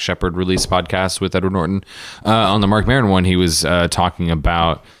and Dak Shepard released podcasts with Edward Norton. On the Mark Maron one, he was talking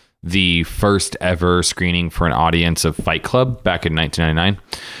about the first ever screening for an audience of Fight Club back in 1999,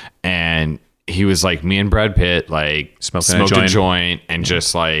 and he was like, me and Brad Pitt like smoked a joint and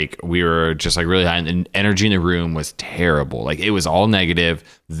just like we were just like really high, and the energy in the room was terrible. Like it was all negative.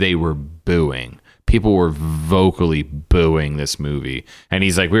 They were booing. People were vocally booing this movie. And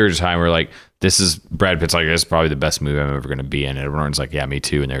he's like, we were just high. We're like, this is Brad Pitt's like, this is probably the best movie I'm ever going to be in. And everyone's like, yeah, me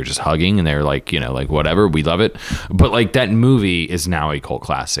too. And they're just hugging and they're like, you know, like whatever, we love it. But like that movie is now a cult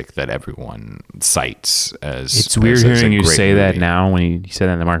classic that everyone cites as. It's weird hearing you say that movie. now when you said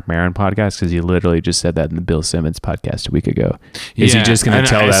that in the Mark Maron podcast, because you literally just said that in the Bill Simmons podcast a week ago. Is he just going to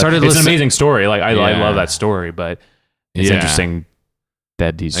tell that? It's an amazing story. Like I love that story, but it's interesting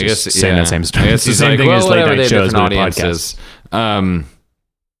that he's just saying that same story. It's the same like, thing as late night shows different with audiences. podcasts.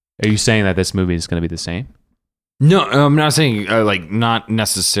 Are you saying that this movie is going to be the same? No, I'm not saying like not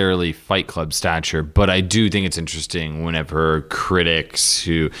necessarily Fight Club stature, but I do think it's interesting whenever critics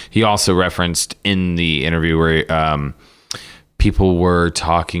who he also referenced in the interview where people were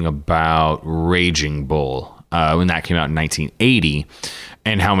talking about Raging Bull when that came out in 1980.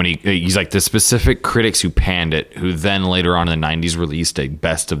 And how many, he's like the specific critics who panned it, who then later on in the 90s released a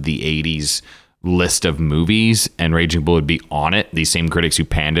best of the 80s list of movies, and Raging Bull would be on it. These same critics who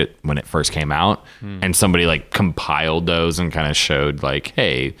panned it when it first came out, and somebody like compiled those and kind of showed like,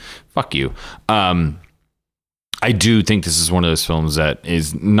 hey, fuck you. I do think this is one of those films that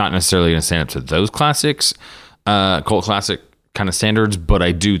is not necessarily going to stand up to those classics, cult classic kind of standards, but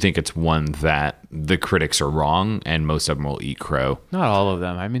I do think it's one that the critics are wrong, and most of them will eat crow. Not all of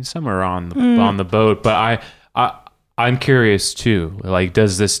them. I mean, some are on the boat, but I'm curious too. Like,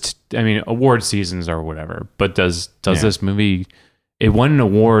 does this? I mean, award seasons or whatever, but does this movie? It won an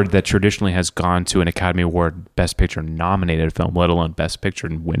award that traditionally has gone to an Academy Award Best Picture nominated film, let alone Best Picture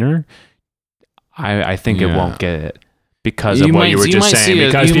winner. I think it won't get it because of what you were just saying.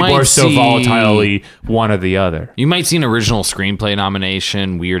 Because people are so volatilely one or the other. You might see an original screenplay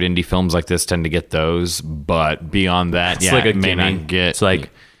nomination. Weird indie films like this tend to get those, but beyond that, It's like it may not get. It's like.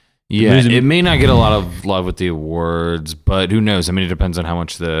 Yeah, it may not get a lot of love with the awards, but who knows? I mean, it depends on how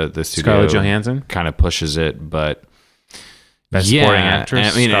much the studio Scarlett Johansson kind of pushes it. But Best supporting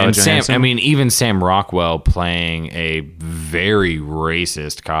actress. I mean, Scarlett Johansson. even Sam Rockwell playing a very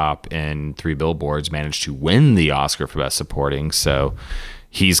racist cop in Three Billboards managed to win the Oscar for Best Supporting. So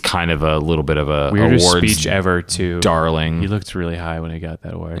he's kind of a little bit of a weirdest awards speech ever too. darling. He looked really high when he got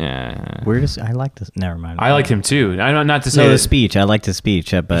that award. Yeah, Weirdest. I like this. Never mind. I liked him too. I don't not to say No, the that- speech. I liked the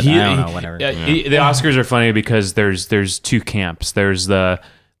speech, but I don't know. Whatever. The Oscars are funny because there's two camps. There's the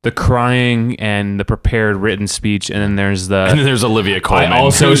crying and the prepared written speech, and then there's Olivia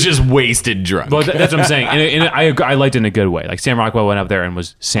Colman, who's just wasted drunk. Well, that's what I'm saying. And I liked it in a good way. Like Sam Rockwell went up there and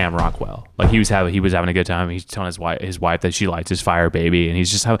was Sam Rockwell. Like he was having a good time. He's telling his wife that she liked his fire baby, and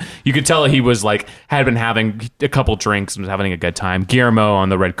he's just you could tell he was like had been having a couple drinks and was having a good time. Guillermo on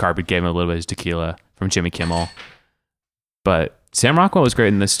the red carpet gave him a little bit of his tequila from Jimmy Kimmel, but Sam Rockwell was great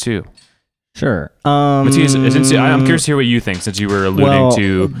in this too. Sure. Matthias, I'm curious to hear what you think, since you were alluding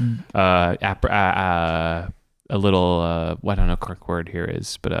to a little what I don't know what correct word here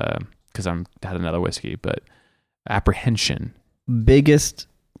is, but because I'm had another whiskey, but apprehension. Biggest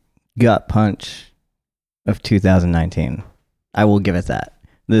gut punch of 2019. I will give it that.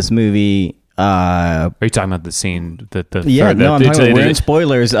 This movie. Are you talking about the scene? I'm talking about. We're in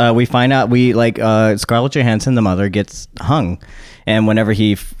spoilers. We find out Scarlett Johansson, the mother, gets hung, and whenever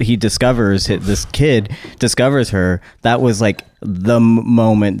he discovers this kid discovers her, that was like the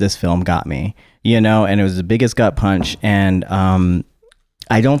moment this film got me, and it was the biggest gut punch. And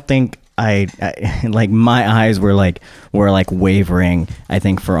I don't think I like my eyes were wavering, I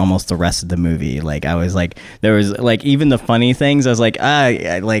think, for almost the rest of the movie. Like I was like, there was like even the funny things, I was like,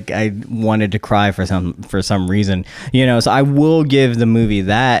 I wanted to cry for some reason, so I will give the movie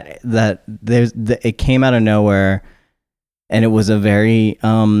that it came out of nowhere, and it was a very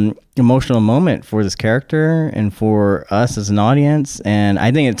emotional moment for this character and for us as an audience. And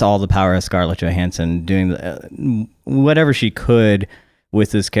I think it's all the power of Scarlett Johansson doing whatever she could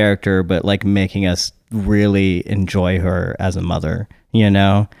with this character, but like making us really enjoy her as a mother,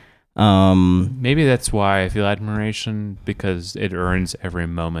 Maybe that's why I feel admiration, because it earns every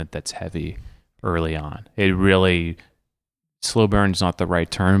moment that's heavy early on. It really, slow burn's not the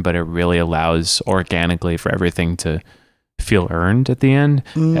right term, but it really allows organically for everything to feel earned at the end.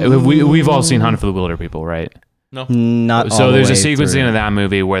 We've all seen Hunt for the Wilder People, right? No, not so all there's the a way sequence through. in that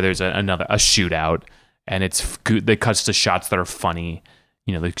movie where there's a shootout, and it cuts to shots that are funny,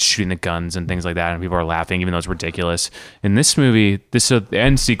 like shooting the guns and things like that, and people are laughing even though it's ridiculous. In this movie, the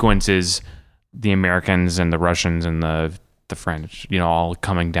end sequence is the Americans and the Russians and the French, all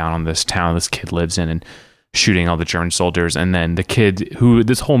coming down on this town this kid lives in and shooting all the German soldiers. And then the kid, who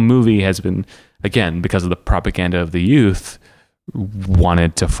this whole movie has been, again, because of the propaganda of the youth,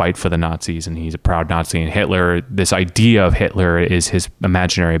 wanted to fight for the Nazis, and he's a proud Nazi. And Hitler, this idea of Hitler is his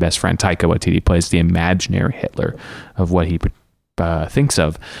imaginary best friend. Taika Waititi plays the imaginary Hitler of what he thinks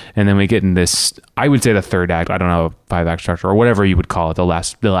of. And then we get in this, I would say the third act, I don't know, 5-act structure or whatever you would call it, the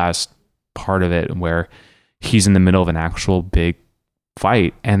last part of it, where he's in the middle of an actual big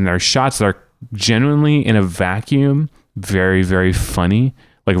fight, and there are shots that are genuinely in a vacuum very, very funny,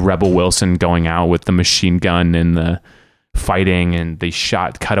 like Rebel Wilson going out with the machine gun and the fighting, and the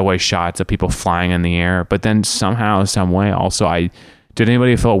cutaway shots of people flying in the air. But then somehow, some way, also did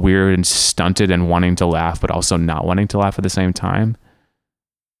anybody feel weird and stunted and wanting to laugh, but also not wanting to laugh at the same time?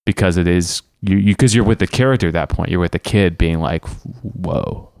 because it is because you're with the character at that point. You're with the kid being like,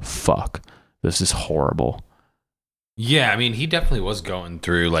 whoa, fuck, this is horrible. Yeah, I mean, he definitely was going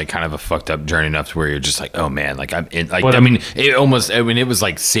through like kind of a fucked up journey enough to where you're just like, oh man, like I'm in. Like, But, it was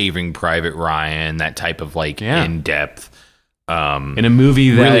like Saving Private Ryan, that type of like in depth. In a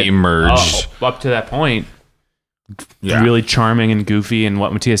movie that really emerged up to that point, Yeah. really charming and goofy, and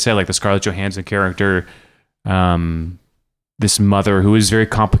what Matthias said, like the Scarlett Johansson character, this mother who is very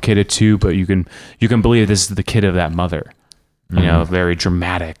complicated too, but you can believe this is the kid of that mother, you know, very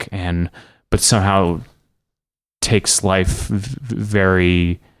dramatic but somehow takes life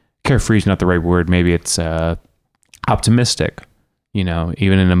very carefree is not the right word. Maybe it's optimistic, you know,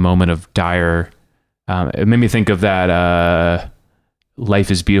 even in a moment of dire. It made me think of that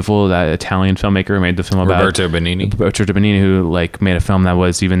Life is Beautiful, that Italian filmmaker who made the film about Roberto Benigni, who like made a film that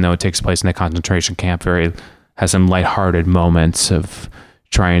was, even though it takes place in a concentration camp, has some lighthearted moments of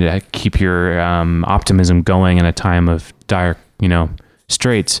trying to keep your optimism going in a time of dire, you know,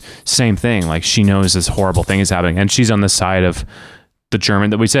 straits. Same thing. Like, she knows this horrible thing is happening, and she's on the side of the German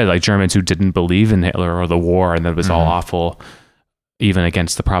that we said, like Germans who didn't believe in Hitler or the war, and that it was all awful, even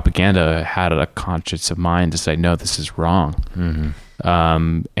against the propaganda, had a conscience of mind to say, no, this is wrong.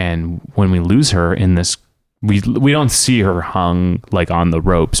 And when we lose her in this, we don't see her hung like on the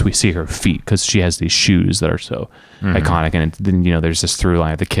ropes. We see her feet because she has these shoes that are so iconic. And then, you know, there's this through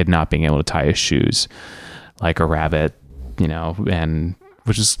line of the kid not being able to tie his shoes like a rabbit, you know, and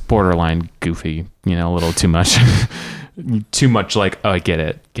which is borderline goofy, you know, a little too much. Too much like, oh, I get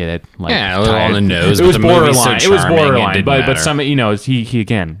it. Like, yeah, a little on the nose. It was but the movie's so borderline. charming, But some, you know, he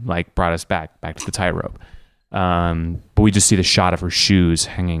again like brought us back to the tightrope. But we just see the shot of her shoes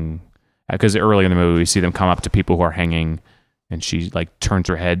hanging, because early in the movie we see them come up to people who are hanging, and she like turns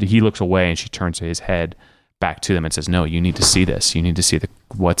her head. He looks away, and she turns his head back to them and says, "No, you need to see this. You need to see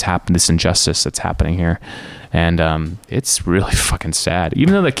what's happened. This injustice that's happening here." And it's really fucking sad.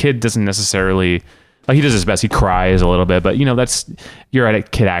 Even though the kid doesn't necessarily. Like, he does his best. He cries a little bit, but you know, you're a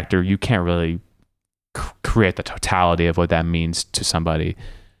kid actor. You can't really create the totality of what that means to somebody.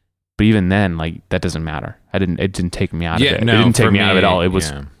 But even then, like, that doesn't matter. It didn't take me out of it. No, it didn't take me out of it at all. It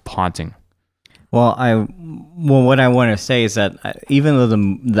was yeah. haunting. Well, what I want to say is that even though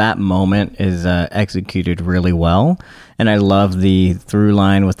that moment is executed really well, and I love the through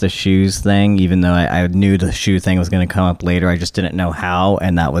line with the shoes thing, even though I knew the shoe thing was going to come up later, I just didn't know how,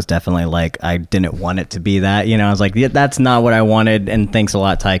 and that was definitely like, I didn't want it to be that, you know, I was like, yeah, that's not what I wanted, and thanks a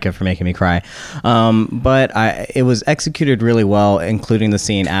lot, Taika, for making me cry. But it was executed really well, including the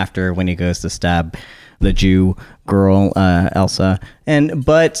scene after when he goes to stab the Jew girl, Elsa,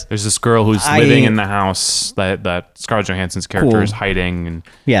 but there's this girl who's living in the house that Scarlett Johansson's character is hiding, and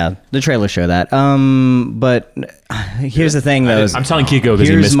yeah, the trailers show that. But here's the thing, though. I'm telling Kiko because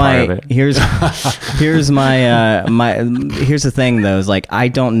he missed part of it. Here's the thing, though. Is like, I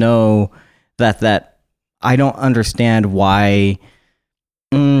don't know that I don't understand why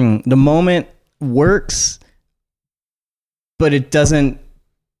the moment works, but it doesn't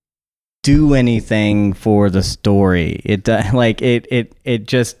do anything for the story. It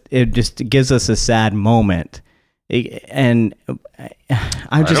just gives us a sad moment, and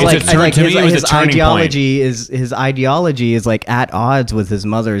I'm just like, his ideology is like at odds with his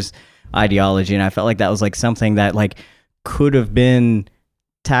mother's ideology, and I felt like that was like something that like could have been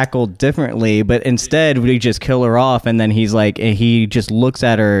tackled differently, but instead we just kill her off, and then he just looks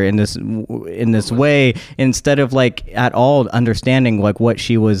at her in this way, instead of like at all understanding like what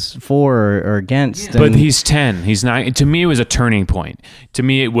she was for or against. But he's 10. He's not. To me, it was a turning point. To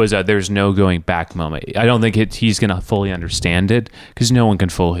me, it was a there's no going back moment. I don't think he's gonna fully understand it, because no one can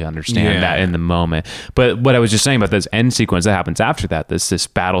fully understand that in the moment. But what I was just saying about this end sequence that happens after that, this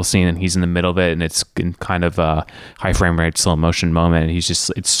battle scene, and he's in the middle of it, and it's in kind of a high frame rate slow motion moment, and he's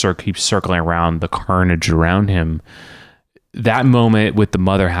just keeps circling around the carnage around him. That moment with the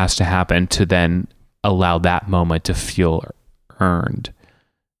mother has to happen to then allow that moment to feel earned.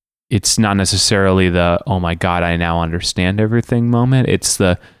 It's not necessarily the, oh my God, I now understand everything moment. It's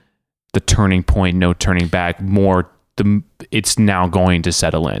the turning point, no turning back, it's now going to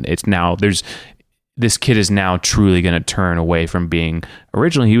settle in. It's now, this kid is now truly going to turn away from being,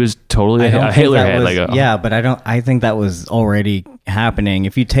 originally he was totally a Hitler head. But I think that was already happening.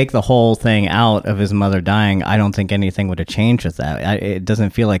 If you take the whole thing out of his mother dying, I don't think anything would have changed with that. It doesn't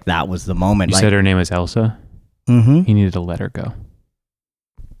feel like that was the moment. You said her name was Elsa? Mm-hmm. He needed to let her go.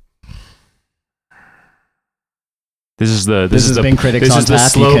 This is the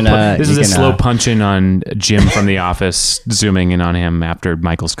slow punching on Jim from The Office, zooming in on him after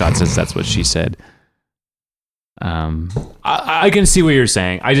Michael Scott says that's what she said. I can see what you're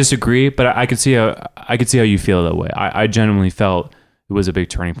saying. I disagree, but I could see how you feel that way. I genuinely felt it was a big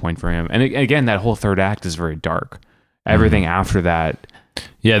turning point for him. And again, that whole third act is very dark. Everything after that.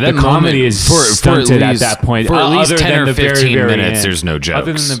 Yeah, that the comedy is stunted at that point. For at least 10 or the 15 very minutes, end. there's no jokes.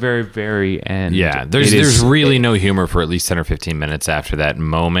 Other than the very, very end. Yeah, there's really no humor for at least 10 or 15 minutes after that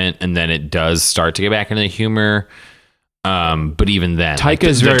moment. And then it does start to get back into the humor. But even then,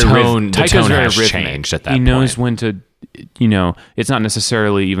 Taika's the very tone has rhythmic. changed at that He point. knows when to, it's not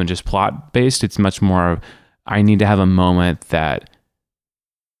necessarily even just plot based. It's much more of, I need to have a moment that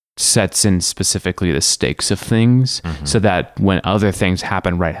sets in specifically the stakes of things so that when other things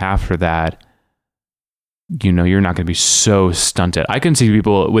happen right after that, you're not going to be so stunted. I can see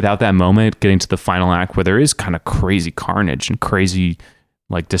people without that moment getting to the final act where there is kind of crazy carnage and crazy,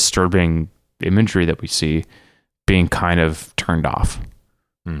 like, disturbing imagery that we see being kind of turned off.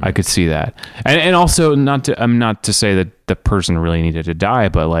 I could see that. And also not to say that the person really needed to die,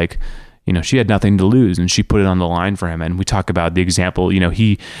 but like, she had nothing to lose and she put it on the line for him. And we talk about the example,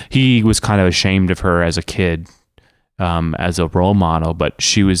 he was kind of ashamed of her as a kid, as a role model, but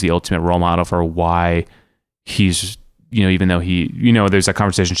she was the ultimate role model for why he's, even though there's a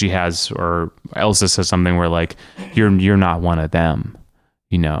conversation she has, or Elsa says something where like, you're not one of them.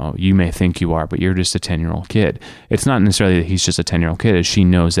 You may think you are, but you're just a 10-year-old kid. It's not necessarily that he's just a 10-year-old kid. As she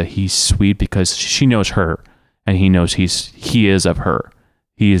knows that he's sweet because she knows her and he knows he is of her.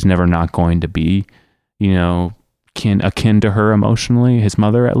 He is never not going to be, akin to her emotionally, his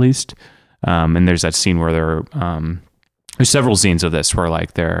mother at least. And there's that scene where there's several scenes of this where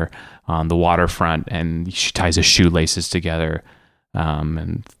like they're on the waterfront and she ties his shoelaces together.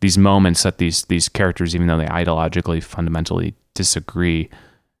 And these moments that these characters, even though they ideologically fundamentally disagree,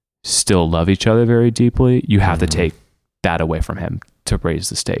 still love each other very deeply. You have to take that away from him to raise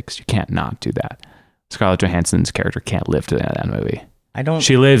the stakes. You can't not do that. Scarlett Johansson's character can't live to that movie.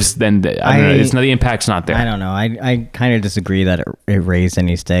 She lives, then I don't know. It's not, the impact's not there. I don't know. I kind of disagree that it raised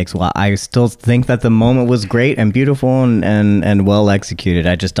any stakes. Well, I still think that the moment was great and beautiful and well executed.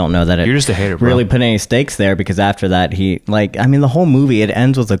 I just don't know that You're just a hater, bro. really put any stakes there, because after that the whole movie, it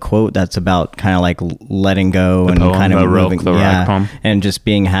ends with a quote that's about kind of like letting go and poem, kind of moving, rock poem. and just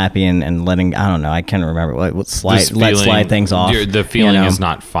being happy and letting. I don't know. I can't remember let slide things off. The feeling is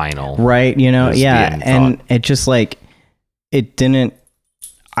not final, right? And it just like it didn't.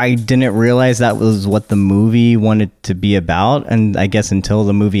 I didn't realize that was what the movie wanted to be about, and I guess until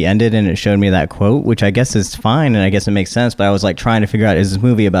the movie ended and it showed me that quote, which I guess is fine and I guess it makes sense, but I was like trying to figure out, is this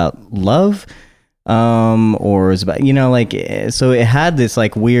movie about love, or is it about, so it had this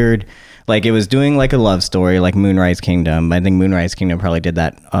like weird, like it was doing like a love story like Moonrise Kingdom. I think Moonrise Kingdom probably did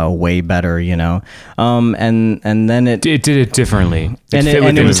that way better, and then it did it differently.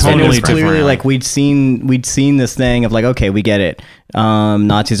 It was clearly like we'd seen this thing of like, okay, we get it.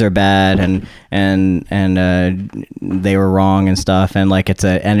 Nazis are bad and they were wrong and stuff, and like it's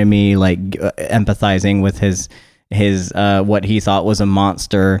an enemy, like empathizing with his what he thought was a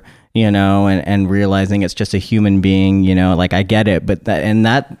monster, and realizing it's just a human being, like I get it, but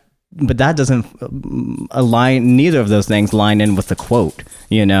that doesn't align. Neither of those things line in with the quote,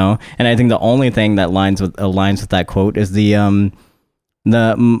 and I think the only thing that aligns with that quote is the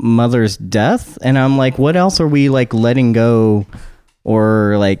mother's death. And I'm like, what else are we like letting go,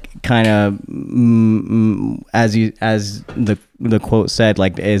 or like kind of as the quote said,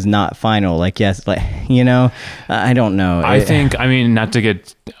 like is not final. Like yes, like I don't know. I think not to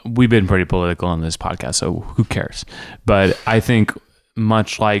get, we've been pretty political on this podcast, so who cares? But I think,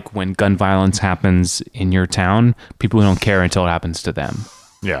 much like when gun violence happens in your town, people don't care until it happens to them.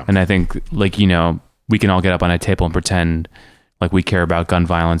 Yeah. And I think like, we can all get up on a table and pretend like we care about gun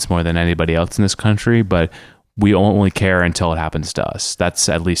violence more than anybody else in this country, but we only care until it happens to us. That's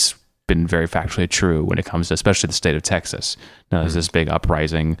at least been very factually true when it comes to especially the state of Texas. Now there's this big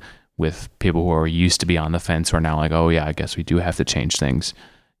uprising with people who are used to be on the fence who are now like, oh yeah, I guess we do have to change things.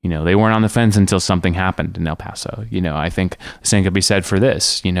 They weren't on the fence until something happened in El Paso. I think the same could be said for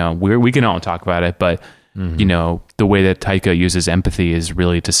this. We can all talk about it, but the way that Taika uses empathy is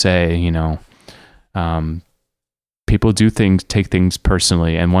really to say, people take things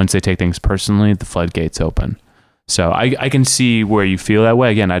personally, and once they take things personally, the floodgates open. So I can see where you feel that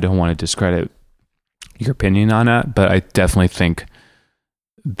way. Again, I don't want to discredit your opinion on that, but I definitely think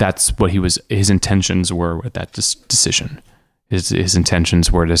that's what his intentions were with that decision. His intentions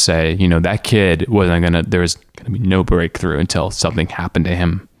were to say, there was going to be no breakthrough until something happened to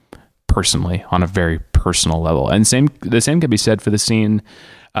him personally on a very personal level. And the same can be said for the scene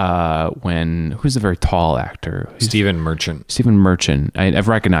who's the very tall actor? Stephen Merchant. Stephen Merchant. I've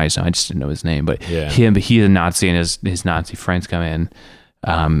recognized him. I just didn't know his name. But he's a Nazi, and his Nazi friends come in,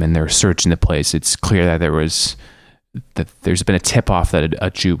 and they're searching the place. It's clear that there's been a tip off that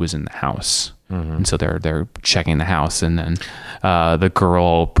a Jew was in the house. Mm-hmm. And so they're checking the house, and then the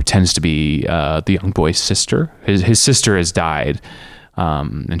girl pretends to be the young boy's sister. His sister has died,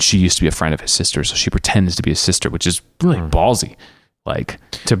 and she used to be a friend of his sister, so she pretends to be his sister, which is really ballsy. Like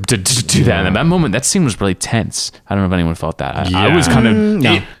to do that. And in that moment, that scene was really tense. I don't know if anyone felt that. I was kind of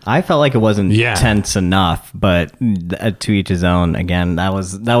no. I felt like it wasn't tense enough, but to each his own. Again, that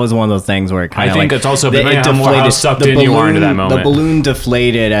was one of those things where it kind of. I think it's also how sucked in you are into that moment. The balloon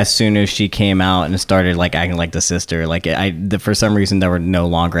deflated as soon as she came out and started like acting like the sister. Like for some reason there were no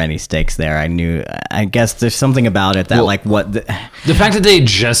longer any stakes there. I guess there's something about it that the fact that they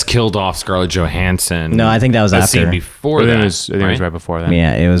just killed off Scarlett Johansson. No, I think that was after. Before that. I think it was right before that.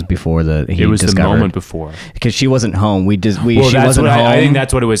 Yeah, it was before it was the moment before, because she wasn't home. She wasn't home. I think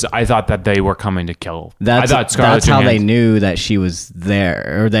that's what it was. I thought that they were coming to kill. That's how they knew that she was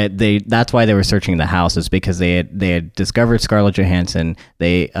there, or that's why they were searching the house, is because they had discovered Scarlett Johansson.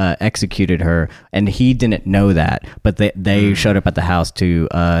 They executed her, and he didn't know that, but they showed up at the house to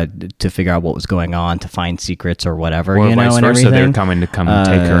figure out what was going on, to find secrets or whatever, or vice versa, and everything. They're coming to come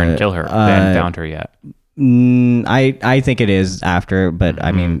take her and kill her. They hadn't found her yet. I think it is after, but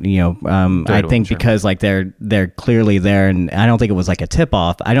I mean, I think because like they're clearly there, and I don't think it was like a tip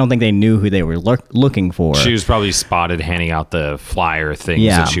off. I don't think they knew who they were looking for. She was probably spotted handing out the flyer things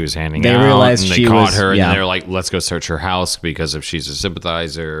that she was handing out. They realized and they caught her, and then they're like, "Let's go search her house because if she's a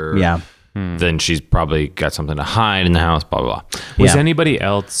sympathizer, then she's probably got something to hide in the house." Blah blah blah. Was anybody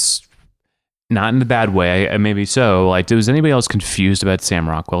else? Not in a bad way, maybe so. Like, was anybody else confused about Sam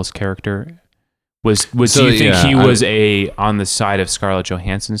Rockwell's character? Do you think he was on the side of Scarlett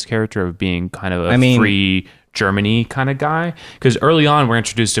Johansson's character of being kind of free Germany kind of guy? Because early on we're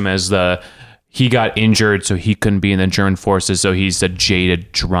introduced him as he got injured, so he couldn't be in the German forces, so he's a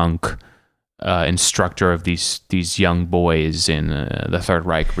jaded drunk instructor of these young boys in the Third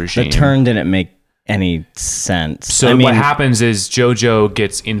Reich regime. The turn didn't make any sense. So what happens is JoJo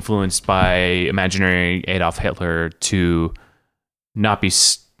gets influenced by imaginary Adolf Hitler to not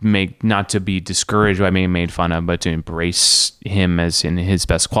to be discouraged by being made fun of, but to embrace him as in his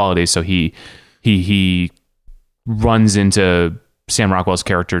best qualities. So he runs into Sam Rockwell's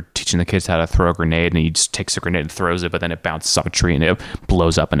character teaching the kids how to throw a grenade, and he just takes the grenade and throws it, but then it bounces off a tree and it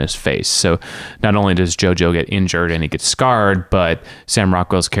blows up in his face. So not only does JoJo get injured and he gets scarred, but Sam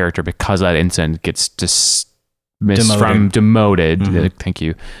Rockwell's character, because of that incident, gets demoted. Mm-hmm. Thank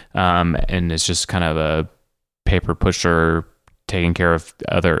you. And it's just kind of a paper pusher taking care of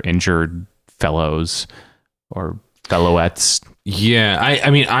other injured fellows or fellowettes. Yeah, I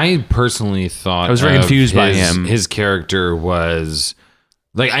mean, I personally thought I was very confused by him. His character was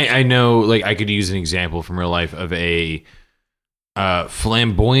like, I know, like I could use an example from real life of a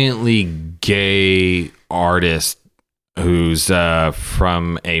flamboyantly gay artist who's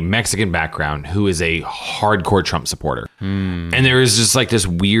from a Mexican background who is a hardcore Trump supporter. And there is just like this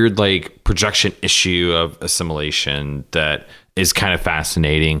weird like projection issue of assimilation that is kind of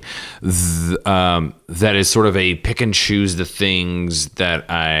fascinating. That is sort of a pick and choose the things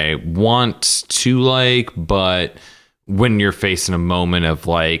that I want to like, but when you're facing a moment of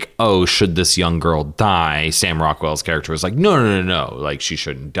like, oh, should this young girl die? Sam Rockwell's character was like, no, like she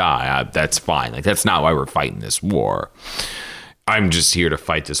shouldn't die. That's fine. Like that's not why we're fighting this war. I'm just here to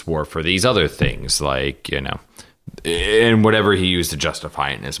fight this war for these other things, like, and whatever he used to justify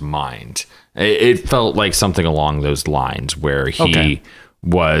it in his mind. It felt like something along those lines where he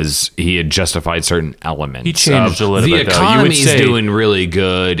had justified certain elements. He changed a little bit, though. The economy's doing really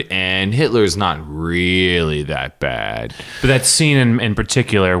good, and Hitler's not really that bad. But that scene in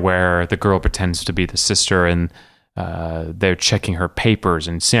particular where the girl pretends to be the sister and they're checking her papers,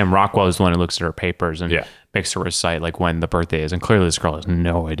 and Sam Rockwell is the one who looks at her papers and makes her recite like when the birthday is, and clearly this girl has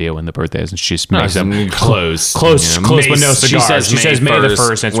no idea when the birthday is, and she just makes them close, but no cigars. She says May the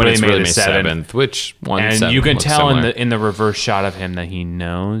 1st, and it's really May the 7th. Which one? And you can tell in the reverse shot of him that he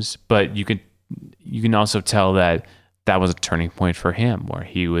knows, but you can also tell that was a turning point for him, where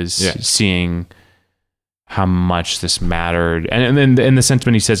he was seeing how much this mattered, and then in the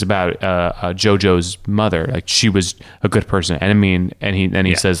sentiment he says about JoJo's mother, like she was a good person, and I mean, and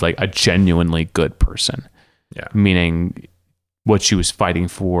he says like a genuinely good person, meaning what she was fighting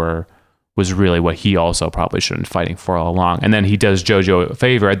for was really what he also probably should have been fighting for all along. And then he does JoJo a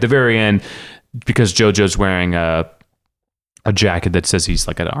favor at the very end, because JoJo's wearing a a jacket that says he's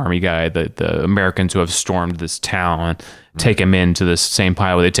like an army guy. The Americans who have stormed this town take him into this same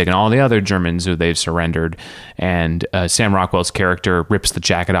pile where they've taken all the other Germans who they've surrendered. And Sam Rockwell's character rips the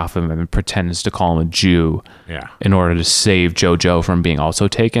jacket off him and pretends to call him a Jew in order to save JoJo from being also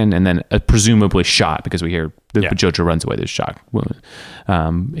taken, and then presumably shot, because we hear JoJo runs away, there's shot wound.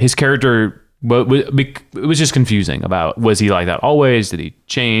 His character... But it was just confusing about, was he like that always? Did he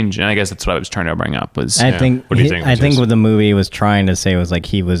change? And I guess that's what I was trying to bring up. Was I think what do you think? I think what the movie was trying to say was like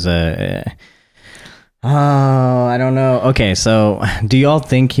he was I don't know. Okay, so do y'all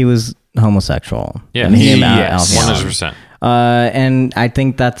think he was homosexual? Yeah, yes, 100%. And I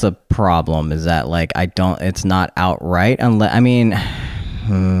think that's a problem. Is that like it's not outright unless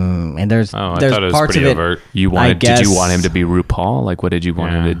and there's I thought it was parts pretty of it. overt. did you want him to be RuPaul? Like, what did you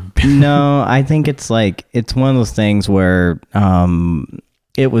want him to? No, I think it's like it's one of those things where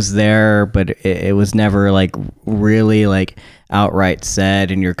it was there, but it was never like really like outright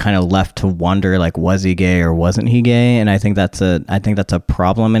said, and you're kind of left to wonder like, was he gay or wasn't he gay? And I think that's a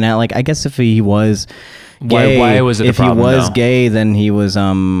problem in that. Like, I guess if he was gay, why was it a problem? If he was gay, then he was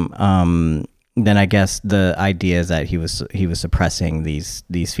then I guess the idea is that he was suppressing these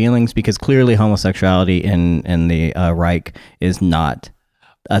feelings, because clearly homosexuality in the Reich is not.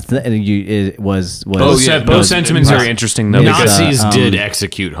 Both sentiments are interesting though. Nazis did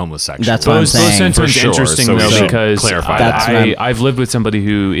execute homosexuals. That's what I'm saying. Both sentiments sure. interesting So though, because clarify I've lived with somebody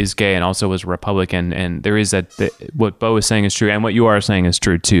who is gay and also was Republican, and there is what Bo is saying is true, and what you are saying is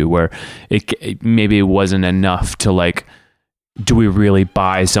true too, where maybe it wasn't enough to like, do we really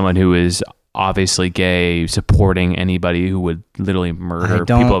buy someone who is obviously gay supporting anybody who would literally murder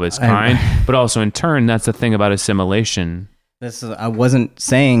people of his kind? But also in turn, that's the thing about assimilation. I wasn't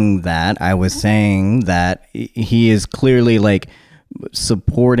saying that. I was saying that he is clearly like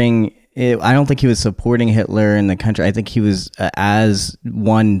supporting. I don't think he was supporting Hitler in the country. I think he was, as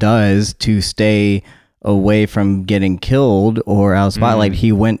one does, to stay away from getting killed or out of spotlight.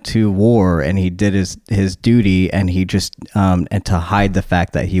 He went to war and he did his duty, and he just and to hide the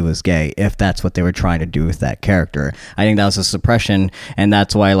fact that he was gay, if that's what they were trying to do with that character. I think that was a suppression, and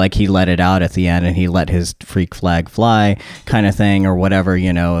that's why like he let it out at the end, and he let his freak flag fly kind of thing, or whatever,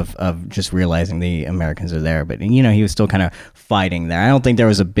 of just realizing the Americans are there. But he was still kind of fighting there. I don't think there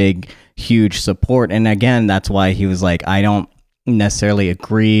was a big huge support, and again, that's why he was like, I don't necessarily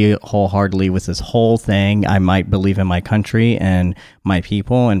agree wholeheartedly with this whole thing. I might believe in my country and my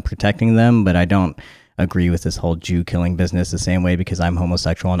people and protecting them, but I don't agree with this whole Jew killing business the same way because I'm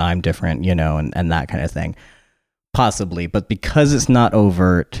homosexual and I'm different, and that kind of thing. Possibly, but because it's not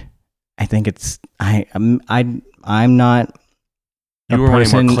overt, I think it's I'm not a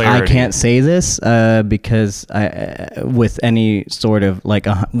person. I can't say this because with any sort of like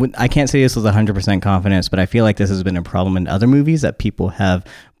I can't say this with 100% confidence, but I feel like this has been a problem in other movies that people have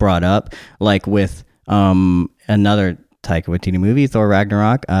brought up, like with another Taika Waititi movie, Thor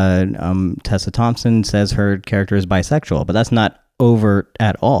Ragnarok. Tessa Thompson says her character is bisexual, but that's not overt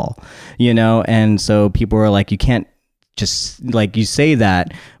at all, and so people are like, you can't just like, you say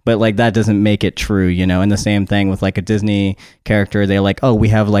that, but like that doesn't make it true, and the same thing with like a Disney character. They're like, oh, we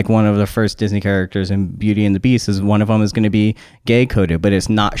have like one of the first Disney characters in Beauty and the Beast, is one of them is going to be gay coded, but it's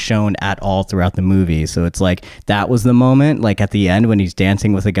not shown at all throughout the movie. So it's like, that was the moment, like at the end when he's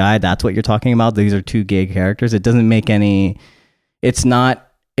dancing with a guy, that's what you're talking about. These are two gay characters. It doesn't make it's not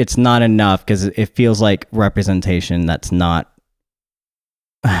enough, because it feels like representation that's not,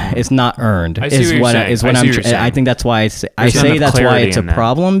 it's not earned. I think that's why I say that's why it's a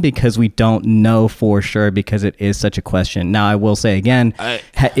problem, because we don't know for sure, because it is such a question. Now, I will say again,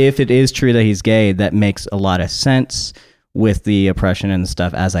 if it is true that he's gay, that makes a lot of sense with the oppression and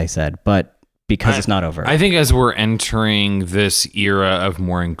stuff, as I said, but because it's not over. I think as we're entering this era of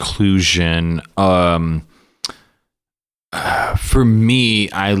more inclusion, for me,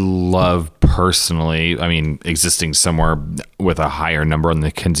 I love personally, existing somewhere with a higher number on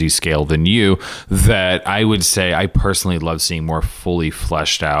the Kinsey scale than you, that I would say I personally love seeing more fully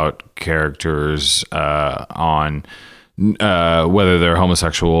fleshed out characters on whether they're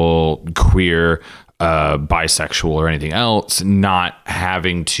homosexual, queer, bisexual, or anything else, not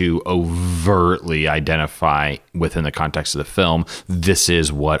having to overtly identify within the context of the film, this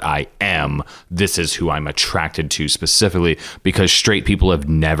is what I am, this is who I'm attracted to specifically, because straight people have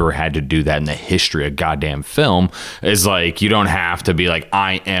never had to do that in the history of goddamn film. Is like, you don't have to be like,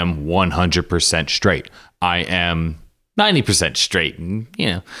 I am 100% straight, I am 90% straight, and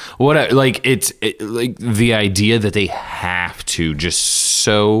what, like like the idea that they have to just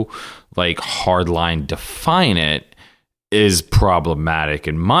so like hardline define it is problematic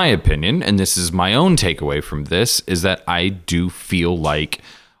in my opinion, and this is my own takeaway from this, is that I do feel like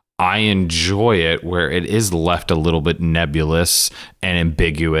I enjoy it where it is left a little bit nebulous and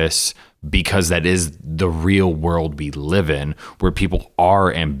ambiguous, because that is the real world we live in, where people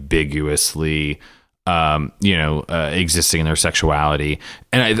are ambiguously existing in their sexuality.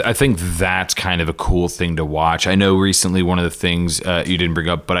 And I think that's kind of a cool thing to watch. I know recently one of the things you didn't bring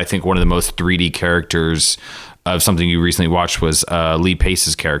up, but I think one of the most 3D characters of something you recently watched was Lee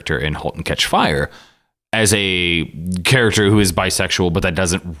Pace's character in *Halt and Catch Fire*, as a character who is bisexual, but that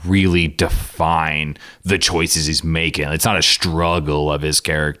doesn't really define the choices he's making. It's not a struggle of his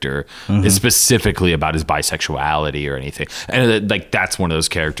character. It's specifically about his bisexuality or anything. And that's one of those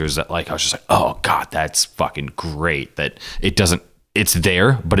characters that I was just like, oh God, that's fucking great. That it's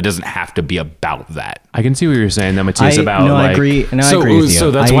there, but it doesn't have to be about that. I can see what you're saying, though, Matthias, about I agree. I agree with you.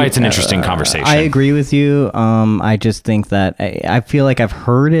 So that's why it's an interesting conversation. I agree with you. I just think that I feel like I've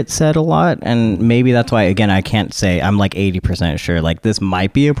heard it said a lot, and maybe that's why, again, I can't say I'm 80% sure. This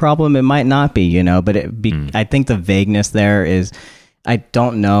might be a problem. It might not be, but I think the vagueness there is, I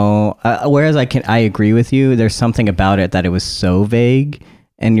don't know. Whereas I agree with you. There's something about it that it was so vague,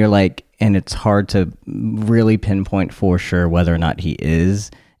 and you're and it's hard to really pinpoint for sure whether or not he is,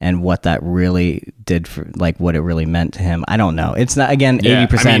 and what that really did for, what it really meant to him. I don't know. It's not, again,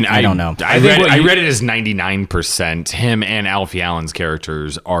 80%. I don't know. I read it as 99%. Him and Alfie Allen's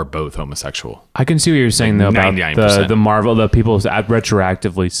characters are both homosexual. I can see what you're saying, though, about the Marvel, the people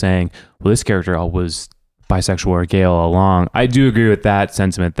retroactively saying, well, this character was bisexual or gay all along. I do agree with that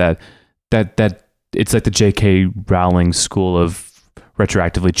sentiment that it's like the J.K. Rowling school of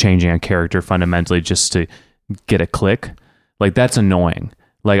retroactively changing a character fundamentally just to get a click. That's annoying.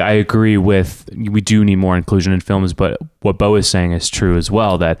 I agree with, we do need more inclusion in films, but what Bo is saying is true as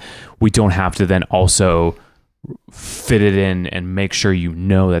well, that we don't have to then also fit it in and make sure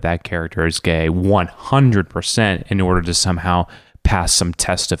that character is gay 100% in order to somehow pass some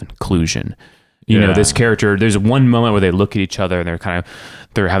test of inclusion. This character, there's one moment where they look at each other and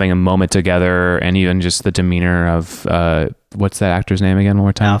they're having a moment together, and even just the demeanor of what's that actor's name again, one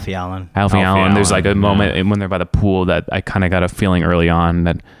more time? Alfie Allen. There's a moment when they're by the pool that I kind of got a feeling early on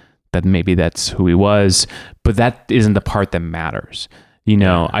that maybe that's who he was, but that isn't the part that matters.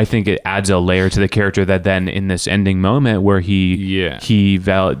 I think it adds a layer to the character that then in this ending moment where he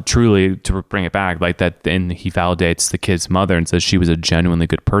truly, to bring it back, that, and he validates the kid's mother and says she was a genuinely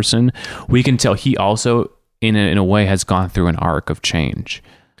good person. We can tell he also in a way has gone through an arc of change.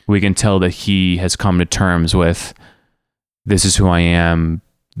 We can tell that he has come to terms with, this is who I am.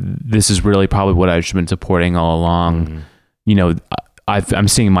 This is really probably what I should have been supporting all along. I'm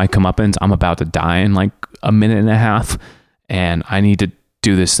seeing my comeuppance. I'm about to die in a minute and a half, and I need to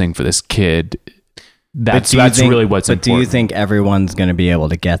do this thing for this kid. That's really what's important. But do you think everyone's going to be able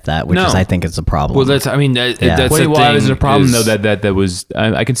to get that? Which is, I think, it's a problem. Well, that's, that's the thing. Is a problem though that was.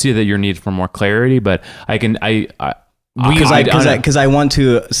 I can see that your need for more clarity, but because I want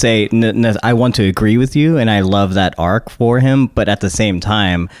to say, I want to agree with you, and I love that arc for him, but at the same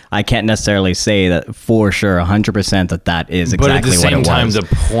time, I can't necessarily say that for sure 100% that is exactly what it was. But at the same time, the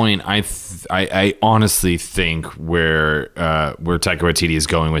point I honestly think where Taika Waititi is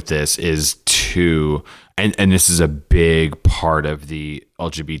going with this is to, and this is a big part of the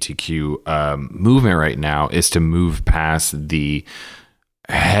LGBTQ movement right now, is to move past the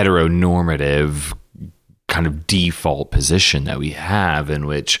heteronormative kind of default position that we have, in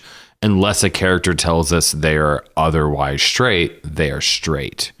which unless a character tells us they are otherwise straight, they are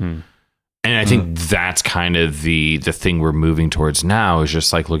straight. And I think that's kind of the thing we're moving towards now, is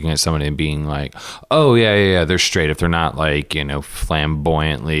just looking at somebody and being like, oh yeah, they're straight. If they're not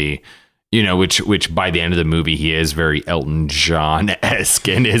flamboyantly, which by the end of the movie, he is very Elton John-esque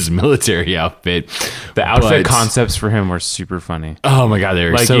in his military outfit. The outfit concepts for him were super funny. Oh my God,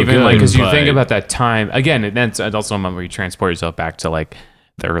 they're so even good. Because you think about that time, again, it's also a moment where you transport yourself back to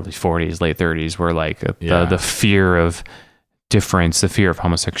the early 40s, late 30s, where the fear of difference, the fear of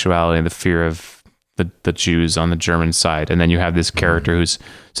homosexuality, the fear of the Jews on the German side, and then you have this character who's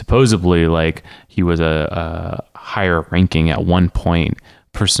supposedly he was a higher ranking at one point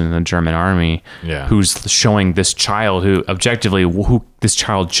person in the German army, who's showing this child who objectively this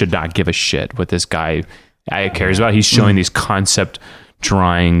child should not give a shit what this guy cares about. He's showing these concept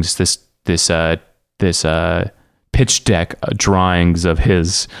drawings, this pitch deck drawings of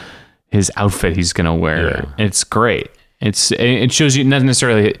his outfit he's gonna wear. It's great. It shows you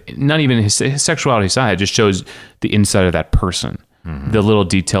not even his sexuality side, it just shows the inside of that person. the little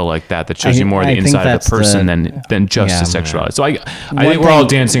detail like that shows you more of the inside of the person than just the sexuality. So I think we're all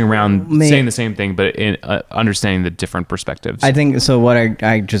dancing around saying the same thing, but in understanding the different perspectives. I think so. What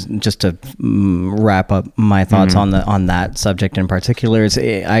I just to wrap up my thoughts on that subject in particular is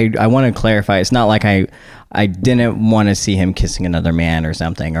I want to clarify. It's not like I didn't want to see him kissing another man or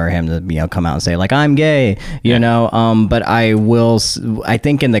something, or him to come out and say like I'm gay, you know. But I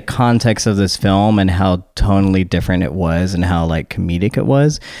think in the context of this film and how tonally different it was and how like comedic it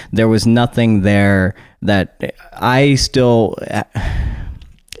was, there was nothing there that I still.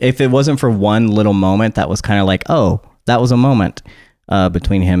 If it wasn't for one little moment that was kind of like, oh, that was a moment.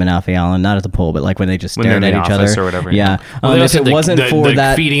 Between him and Alfie Allen, not at the pool, but like when they just stared at each other or whatever. Yeah. Well, if it wasn't for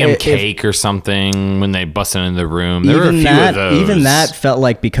that, feeding him cake or something when they busted into the room, there even were a few of those. Even that felt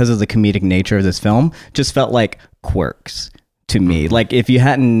like, because of the comedic nature of this film, just felt like quirks to me. Like if you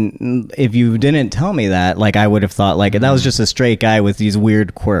didn't tell me that, like I would have thought like that was just a straight guy with these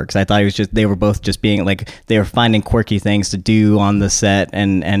weird quirks. I thought they were both just being like, they were finding quirky things to do on the set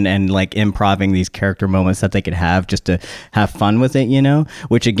and like improving these character moments that they could have just to have fun with it, you know,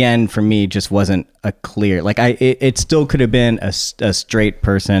 which again for me just wasn't a clear, like it still could have been a straight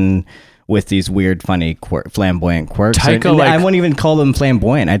person with these weird, funny, flamboyant quirks. I wouldn't even call them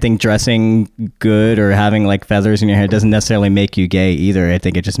flamboyant. I think dressing good or having like feathers in your hair doesn't necessarily make you gay either. I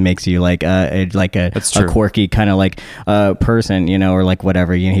think it just makes you like a quirky kind of like person, you know, or like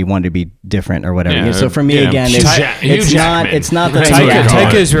whatever. You know, he wanted to be different or whatever. Yeah, so for me, again, it's not that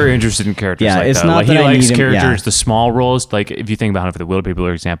Taika is very interested in characters. Yeah, like it's that. not like, that he I likes need characters, the small roles. Like if you think about it, for the Willow People,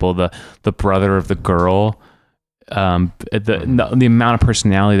 for example, the brother of the girl. The amount of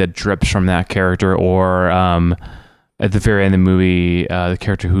personality that drips from that character, or at the very end of the movie, the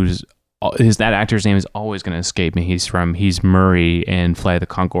character that actor's name is always going to escape me. He's Murray in Flight of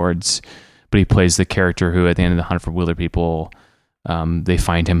the Conchords, but he plays the character who at the end of the Hunt for Wilder People, they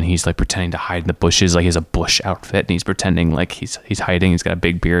find him and he's like pretending to hide in the bushes, like he has a bush outfit and he's pretending like he's hiding. He's got a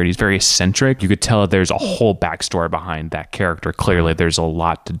big beard. He's very eccentric. You could tell that there's a whole backstory behind that character. Clearly there's a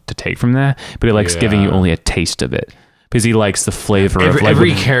lot to take from that, but he likes giving you only a taste of it because he likes the flavor of like,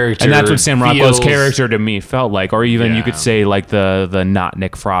 every character, and that's what Sam Rockwell's character to me felt like. Or even you could say like the not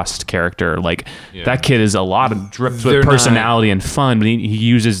Nick Frost character, like that kid is a lot of dripped with personality and fun, but he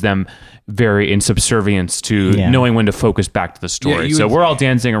uses them very in subservience to knowing when to focus back to the story. So we're all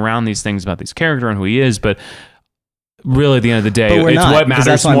dancing around these things about this character and who he is, but really at the end of the day, it's what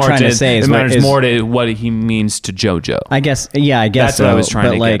matters more to what he means to JoJo. I guess that's so, what I was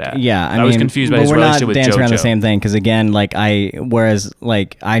trying to get at. Yeah, I was confused by his relationship with JoJo. We're not dancing around the same thing because again, like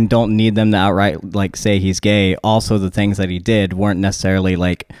I don't need them to outright like say he's gay. Also, the things that he did weren't necessarily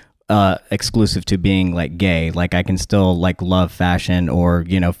like exclusive to being like gay. Like I can still like love fashion or,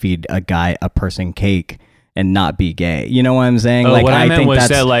 you know, feed a person cake and not be gay. You know what I'm saying? Like what I think was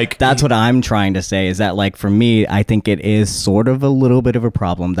that, like, that's what I'm trying to say is that like for me, I think it is sort of a little bit of a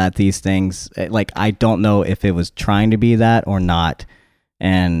problem that these things, like I don't know if it was trying to be that or not.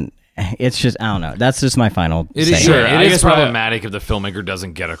 And it's just, I don't know. That's just my final It say. is, sure. It is problematic if the filmmaker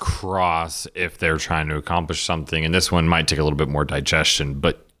doesn't get across if they're trying to accomplish something. And this one might take a little bit more digestion,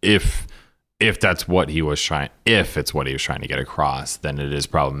 but if that's what he was trying, if it's what he was trying to get across, then it is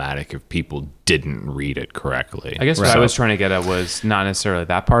problematic if people didn't read it correctly. I guess what I was trying to get at was not necessarily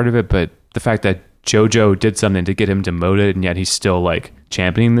that part of it, but the fact that JoJo did something to get him demoted, and yet he's still like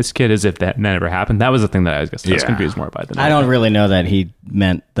championing this kid as if that never happened. That was the thing that I was confused more by. I don't really know that he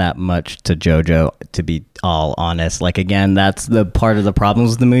meant that much to JoJo, to be all honest. Like again, that's the part of the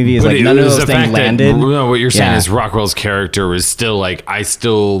problems with the movie is like none of those things landed. What you're saying is Rockwell's character was still like, I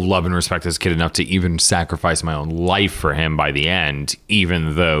still love and respect this kid enough to even sacrifice my own life for him by the end,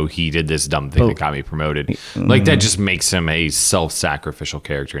 even though he did this dumb thing that got me promoted. Like that just makes him a self-sacrificial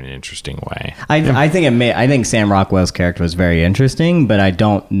character in an interesting way. I think Sam Rockwell's character was very interesting, but I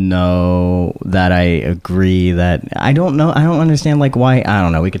don't know that I agree that I don't understand like why. I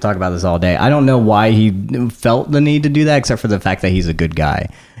don't know. We could talk about this all day. I don't know why he felt the need to do that, except for the fact that he's a good guy,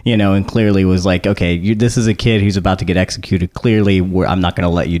 you know, and clearly was like, okay, this is a kid who's about to get executed. Clearly, I'm not going to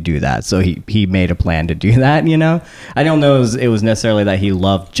let you do that. So he made a plan to do that, you know. I don't know it was necessarily that he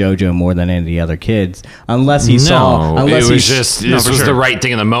loved JoJo more than any of the other kids, unless he saw. Unless it was just this was the right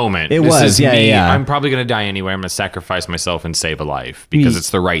thing in the moment. It was, yeah. I'm probably going to die anyway. I'm going to sacrifice myself and save a life because it's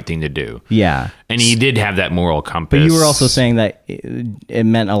the right thing to do. Yeah, and he did have that moral compass. But you were also saying that it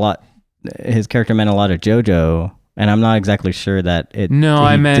meant a lot. His character meant a lot of JoJo. And I'm not exactly sure that it. No,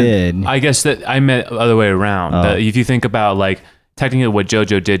 I meant. I guess that I meant the other way around. If you think about like technically what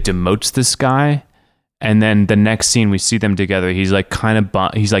JoJo did demotes this guy, and then the next scene we see them together, he's like kind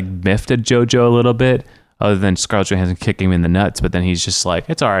of he's like miffed at JoJo a little bit other than Scarlett Johansson kicking him in the nuts. But then he's just like,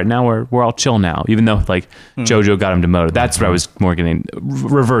 it's all right. Now we're all chill now, even though like JoJo got him demoted. That's what I was more getting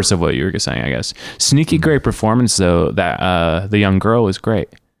reverse of what you were saying, I guess. Sneaky great performance though. That the young girl was great.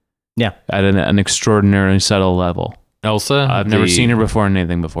 Yeah. At an extraordinarily subtle level. Elsa? I've never seen her before in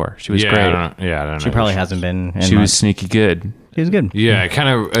anything before. She was great. I don't know. She probably hasn't been. She was sneaky good. She was good. Yeah, it kind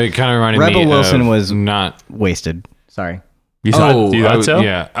of reminded me. Rebel Wilson was not wasted. Sorry. You thought so?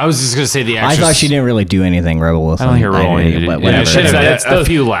 Yeah, I was just gonna say the I actress. thought she didn't really do anything. Rebel Wilson. I don't hear role anything. Yeah, she had That's a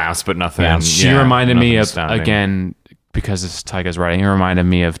few laughs, but nothing. Yeah. She reminded me of, astounding. again, because it's Taika's writing, it reminded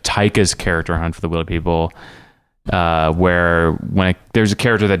me of Taika's character Hunt for the Wilder People, where there's a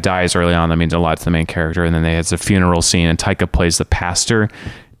character that dies early on, that means a lot to the main character, and then there's a funeral scene, and Taika plays the pastor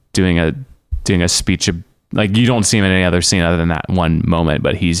doing a speech of, like, you don't see him in any other scene other than that one moment,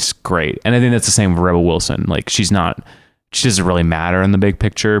 but he's great. And I think that's the same with Rebel Wilson. Like, she doesn't really matter in the big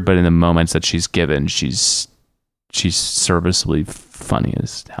picture, but in the moments that she's given, she's serviceably funny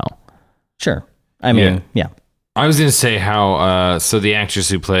as hell. Sure. I mean, yeah. I was going to say how, so the actress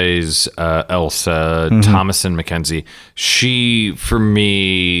who plays Elsa, Thomasin McKenzie, she, for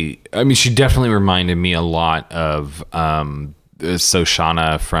me, I mean, she definitely reminded me a lot of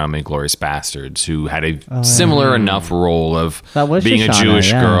Shoshana from Inglourious Bastards, who had a similar enough role of being Shoshana, a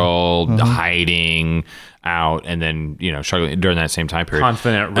Jewish girl, hiding out, and then, struggling during that same time period.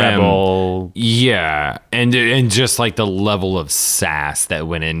 Confident rebel. Yeah. And just like the level of sass that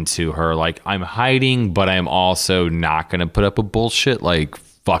went into her, like, I'm hiding, but I'm also not going to put up a bullshit. Like,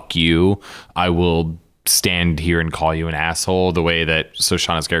 fuck you. I will stand here and call you an asshole, the way that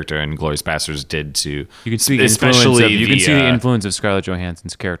Shoshana's character in Glorious Bastards did to, You can see especially can see the influence of Scarlett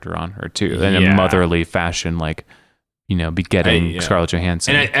Johansson's character on her too, in a motherly fashion, like, begetting Scarlett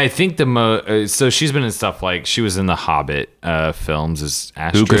Johansson. And I think so she's been in stuff like, she was in the Hobbit films as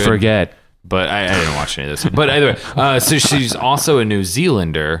Astrid. Who could forget? But I didn't watch any of this. But either way, so she's also a New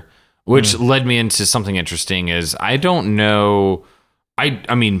Zealander, which led me into something interesting. Is I don't know.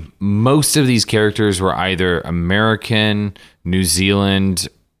 I mean, most of these characters were either American, New Zealand,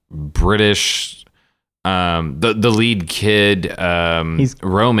 British. The lead kid,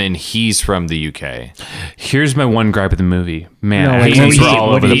 Roman, he's from the UK. Here's my one gripe with the movie. Man, He's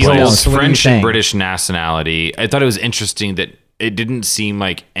all over the he's place. French and British nationality. I thought it was interesting that it didn't seem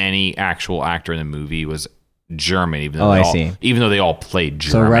like any actual actor in the movie was German, even though they all played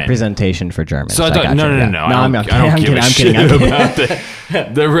German. So representation for Germans. So I thought, no. I'm kidding. About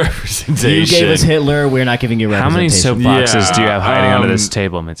the representation. You gave us Hitler. We're not giving you How many representation. soapboxes do you have hiding under this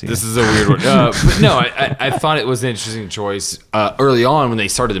table, Mitzi? This is a weird one. But no, I thought it was an interesting choice early on when they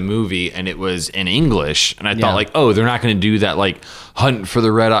started the movie and it was in English. And I thought, like, oh, they're not going to do that, like, Hunt for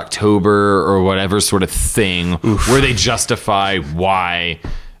the Red October or whatever sort of thing where they justify why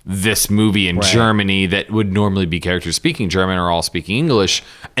this movie in Germany that would normally be characters speaking German are all speaking English,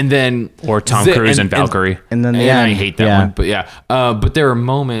 and then or Tom Cruise and Valkyrie, and then I hate that one, but but there are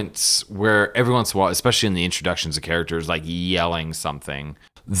moments where every once in a while, especially in the introductions of characters, like yelling something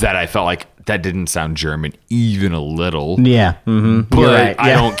that I felt like that didn't sound German even a little. Yeah, but I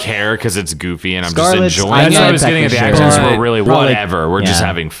don't care because it's goofy and I'm Scarlett's, just enjoying it. That's what I was getting at. The accents were really whatever. We're just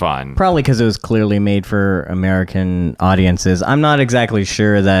having fun. Probably because it was clearly made for American audiences. I'm not exactly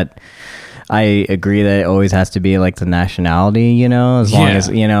sure that I agree that it always has to be like the nationality, as long as,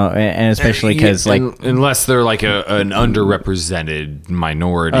 and especially because unless they're like an underrepresented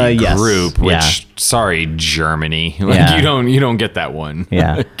minority group, which sorry, Germany, you don't get that one.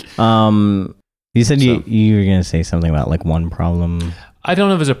 Yeah. You said you were going to say something about like one problem. I don't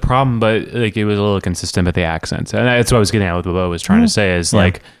know if it was a problem, but like it was a little consistent with the accents. And that's what I was getting at with what I was trying to say is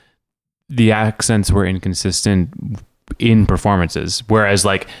like the accents were inconsistent in performances, whereas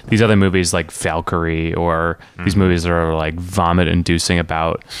like these other movies like Valkyrie or these movies that are like vomit inducing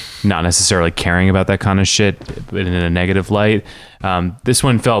about not necessarily caring about that kind of shit but in a negative light. This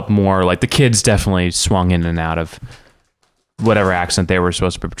one felt more like the kids definitely swung in and out of whatever accent they were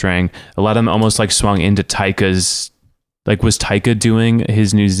supposed to be portraying. A lot of them almost like swung into Taika's, like, was Taika doing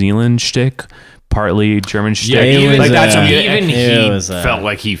his New Zealand shtick? Partly German shtick. Yeah, he felt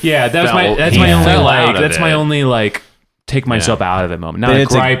like he. Yeah, that's my only like take myself out of it moment. Not a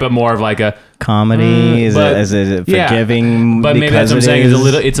gripe, but more of like a comedy. Is it forgiving? But maybe that's what I'm saying.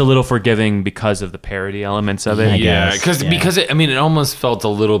 It's a little forgiving because of the parody elements of it. Because it almost felt a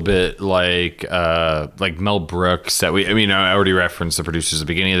little bit like Mel Brooks. I already referenced the producers at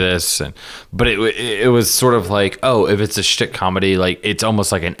the beginning of this, but it was sort of like, oh, if it's a shtick comedy, like it's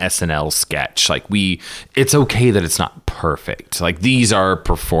almost like an SNL sketch. Like it's okay that it's not perfect. Like these are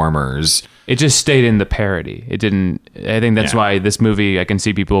performers. It just stayed in the parody. It didn't. I think that's why this movie, I can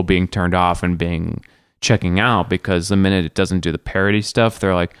see people being turned off and being checking out, because the minute it doesn't do the parody stuff,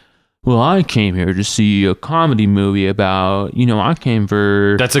 they're like, well, I came here to see a comedy movie about, I came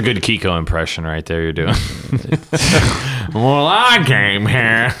for... That's a good Kiko impression right there you're doing. Well, I came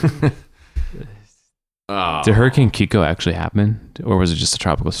here. Did Hurricane Kiko actually happen? Or was it just a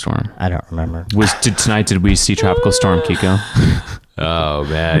tropical storm? I don't remember. Did we see Tropical Storm Kiko? Oh,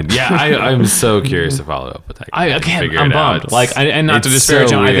 man. Yeah, I'm so curious to follow up with that. I'm bummed. And not to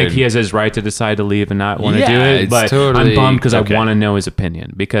disparage him, I think he has his right to decide to leave and not want to do it. But totally, I'm bummed because I want to know his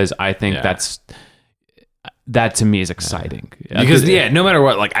opinion, because I think that to me is exciting. Because no matter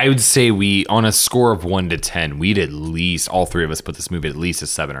what, I would say we, on a score of 1 to 10, we'd at least, all three of us put this movie at least a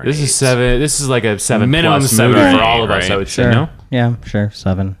 7 or 8. This is 7. This is like a 7 minimum plus 7 movie or for all 8, of us. right? I would say. Sure. No, Yeah, sure.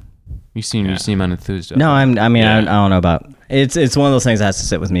 7. you seem unenthused. No, I don't know about. It's one of those things that has to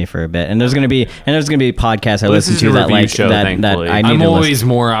sit with me for a bit, and there's gonna be podcasts I listen to that I need I'm to always listen.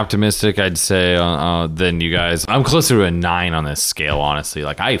 more optimistic, I'd say, than you guys. I'm closer to a 9 on this scale, honestly.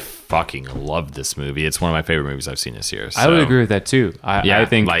 I fucking love this movie. It's one of my favorite movies I've seen this year. So. I would agree with that too. I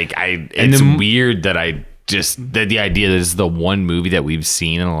think it's weird that the idea that this is the one movie that we've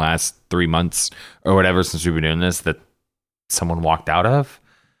seen in the last 3 months or whatever since we've been doing this that someone walked out of.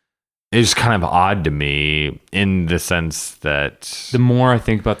 It's kind of odd to me in the sense that the more I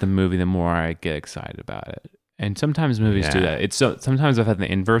think about the movie, the more I get excited about it. And sometimes movies do that. Sometimes I've had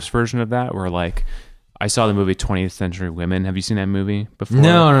the inverse version of that, where I saw the movie 20th Century Women. Have you seen that movie before?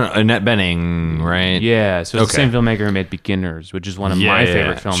 No. Annette Bening, right? Yeah. So it's the same filmmaker who made Beginners, which is one of my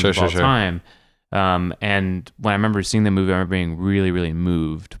favorite films of all time. And when I remember seeing the movie, I remember being really, really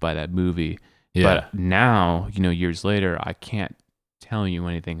moved by that movie. Yeah. But now, years later, I can't tell you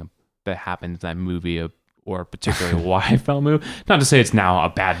anything that happened in that movie or particularly why I felt moved. Not to say it's now a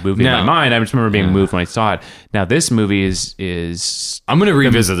bad movie in my mind. I just remember being moved when I saw it. Now this movie is I'm going to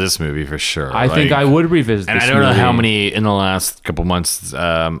revisit this movie for sure. I think I would revisit this movie. And I don't know how many in the last couple months,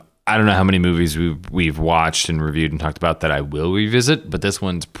 I don't know how many movies we've watched and reviewed and talked about that I will revisit, but this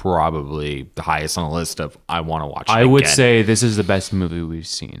one's probably the highest on the list of I want to watch it I would say this is the best movie we've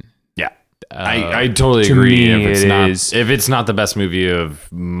seen. Yeah. I totally agree. Me, if it's not the best movie of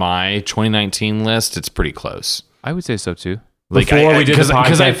my 2019 list, it's pretty close. I would say so too. Before we did the podcast,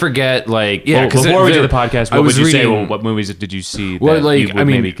 because I forget, before we did the podcast, what would you say? Well, what movies did you see? Well, we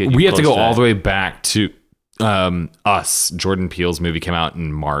have to go all the way back to Us. Jordan Peele's movie came out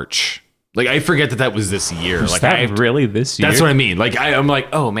in March. I forget that was this year. Was that really this year? That's what I mean. I'm like,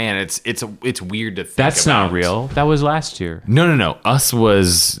 oh man, it's weird to think that's about. Not real. That was last year. No. Us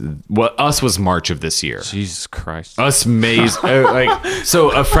was March of this year. Jesus Christ. Us May's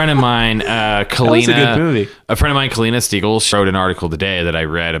so a friend of mine, Kalina. That was a good movie. A friend of mine, Kalina Stiegel, wrote an article today that I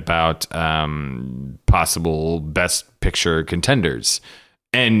read about possible Best Picture contenders,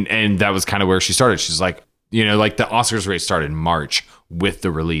 and that was kind of where she started. She's like, the Oscars race started in March with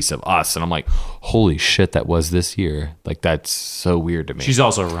the release of Us, and I'm like, holy shit, that was this year. That's so weird to me. She's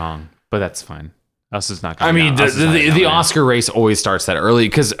also wrong, but that's fine. Us is not. I mean, the Oscar race always starts that early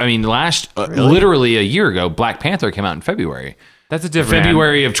because literally a year ago, Black Panther came out in February. That's a different.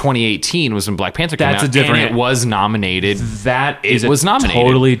 February of 2018 was when Black Panther came out. That's a different. And it was nominated. It was nominated.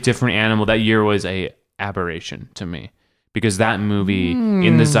 Totally different animal. That year was a aberration to me. Because that movie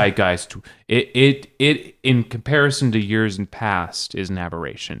in the zeitgeist, it in comparison to years in past is an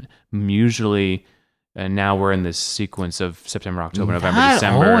aberration. Usually, now we're in this sequence of September, October, November,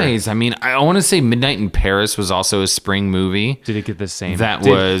 December. Always. I mean, I want to say Midnight in Paris was also a spring movie. Did it get the same?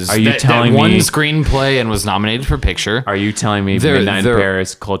 Are you telling me one screenplay and was nominated for picture? Are you telling me Midnight in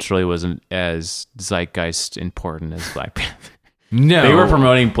Paris culturally wasn't as zeitgeist important as Black Panther? No, they were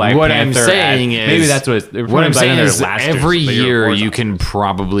promoting Black what Panther. I'm saying is, maybe that's what I'm saying is every year you can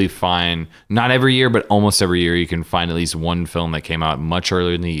probably find, not every year, but almost every year you can find at least one film that came out much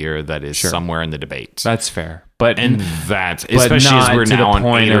earlier in the year that is somewhere in the debate. That's fair. Especially as we're now on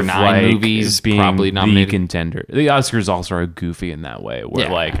 8 or 9 movies being probably nominated. The contender. The Oscars also are goofy in that way,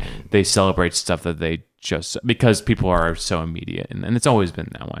 where they celebrate stuff that they just, because people are so immediate, and it's always been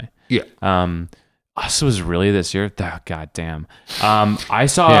that way. Yeah. Us was really this year. Oh, God damn. I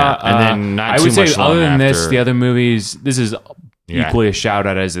saw, and then not I too would say much long other than after, this, the other movies, this is equally a shout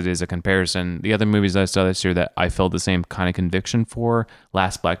out as it is a comparison. The other movies I saw this year that I felt the same kind of conviction for,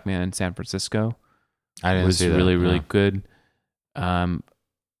 Last Black Man in San Francisco. I didn't see that. Really, really good. The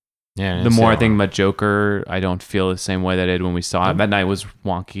more I think about Joker, I don't feel the same way that I did when we saw it. That night was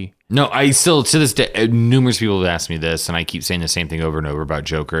wonky. No, I still, to this day, numerous people have asked me this, and I keep saying the same thing over and over about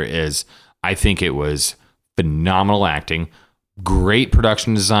Joker, is I think it was phenomenal acting, great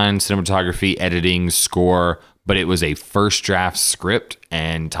production design, cinematography, editing, score, but it was a first draft script,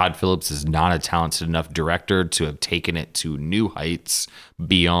 and Todd Phillips is not a talented enough director to have taken it to new heights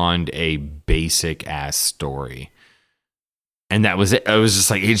beyond a basic ass story. And that was it. I was just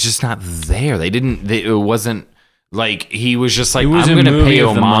like, it's just not there. It wasn't like, he was just like, I'm going to pay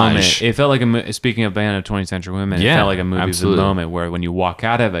homage. It felt like speaking of Band of 20th Century Women, it felt like a movie of the moment where when you walk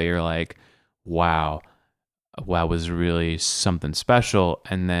out of it, you're like, wow, was really something special.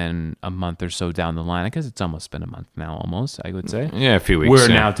 And then a month or so down the line, I guess it's almost been a month now, almost, I would say. Yeah, a few weeks. We're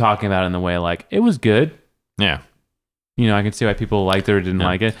now talking about it in the way like, it was good. Yeah. You know, I can see why people liked it or didn't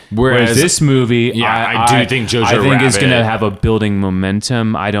like it. Whereas this movie, I do think Jojo I think Rabbit is going to have a building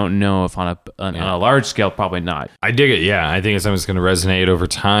momentum. I don't know if on a large scale, probably not. I dig it. Yeah, I think it's something that's going to resonate over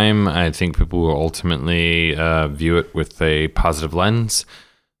time. I think people will ultimately view it with a positive lens.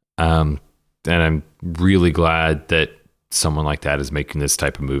 And I'm really glad that someone like that is making this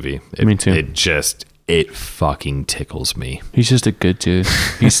type of movie. Me too. It fucking tickles me. He's just a good dude.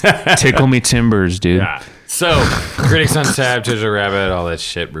 He's tickle me timbers, dude. Yeah. So, Critics on Tab, Jojo Rabbit, all that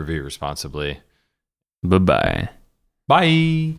shit. Review responsibly. Bye-bye. Bye.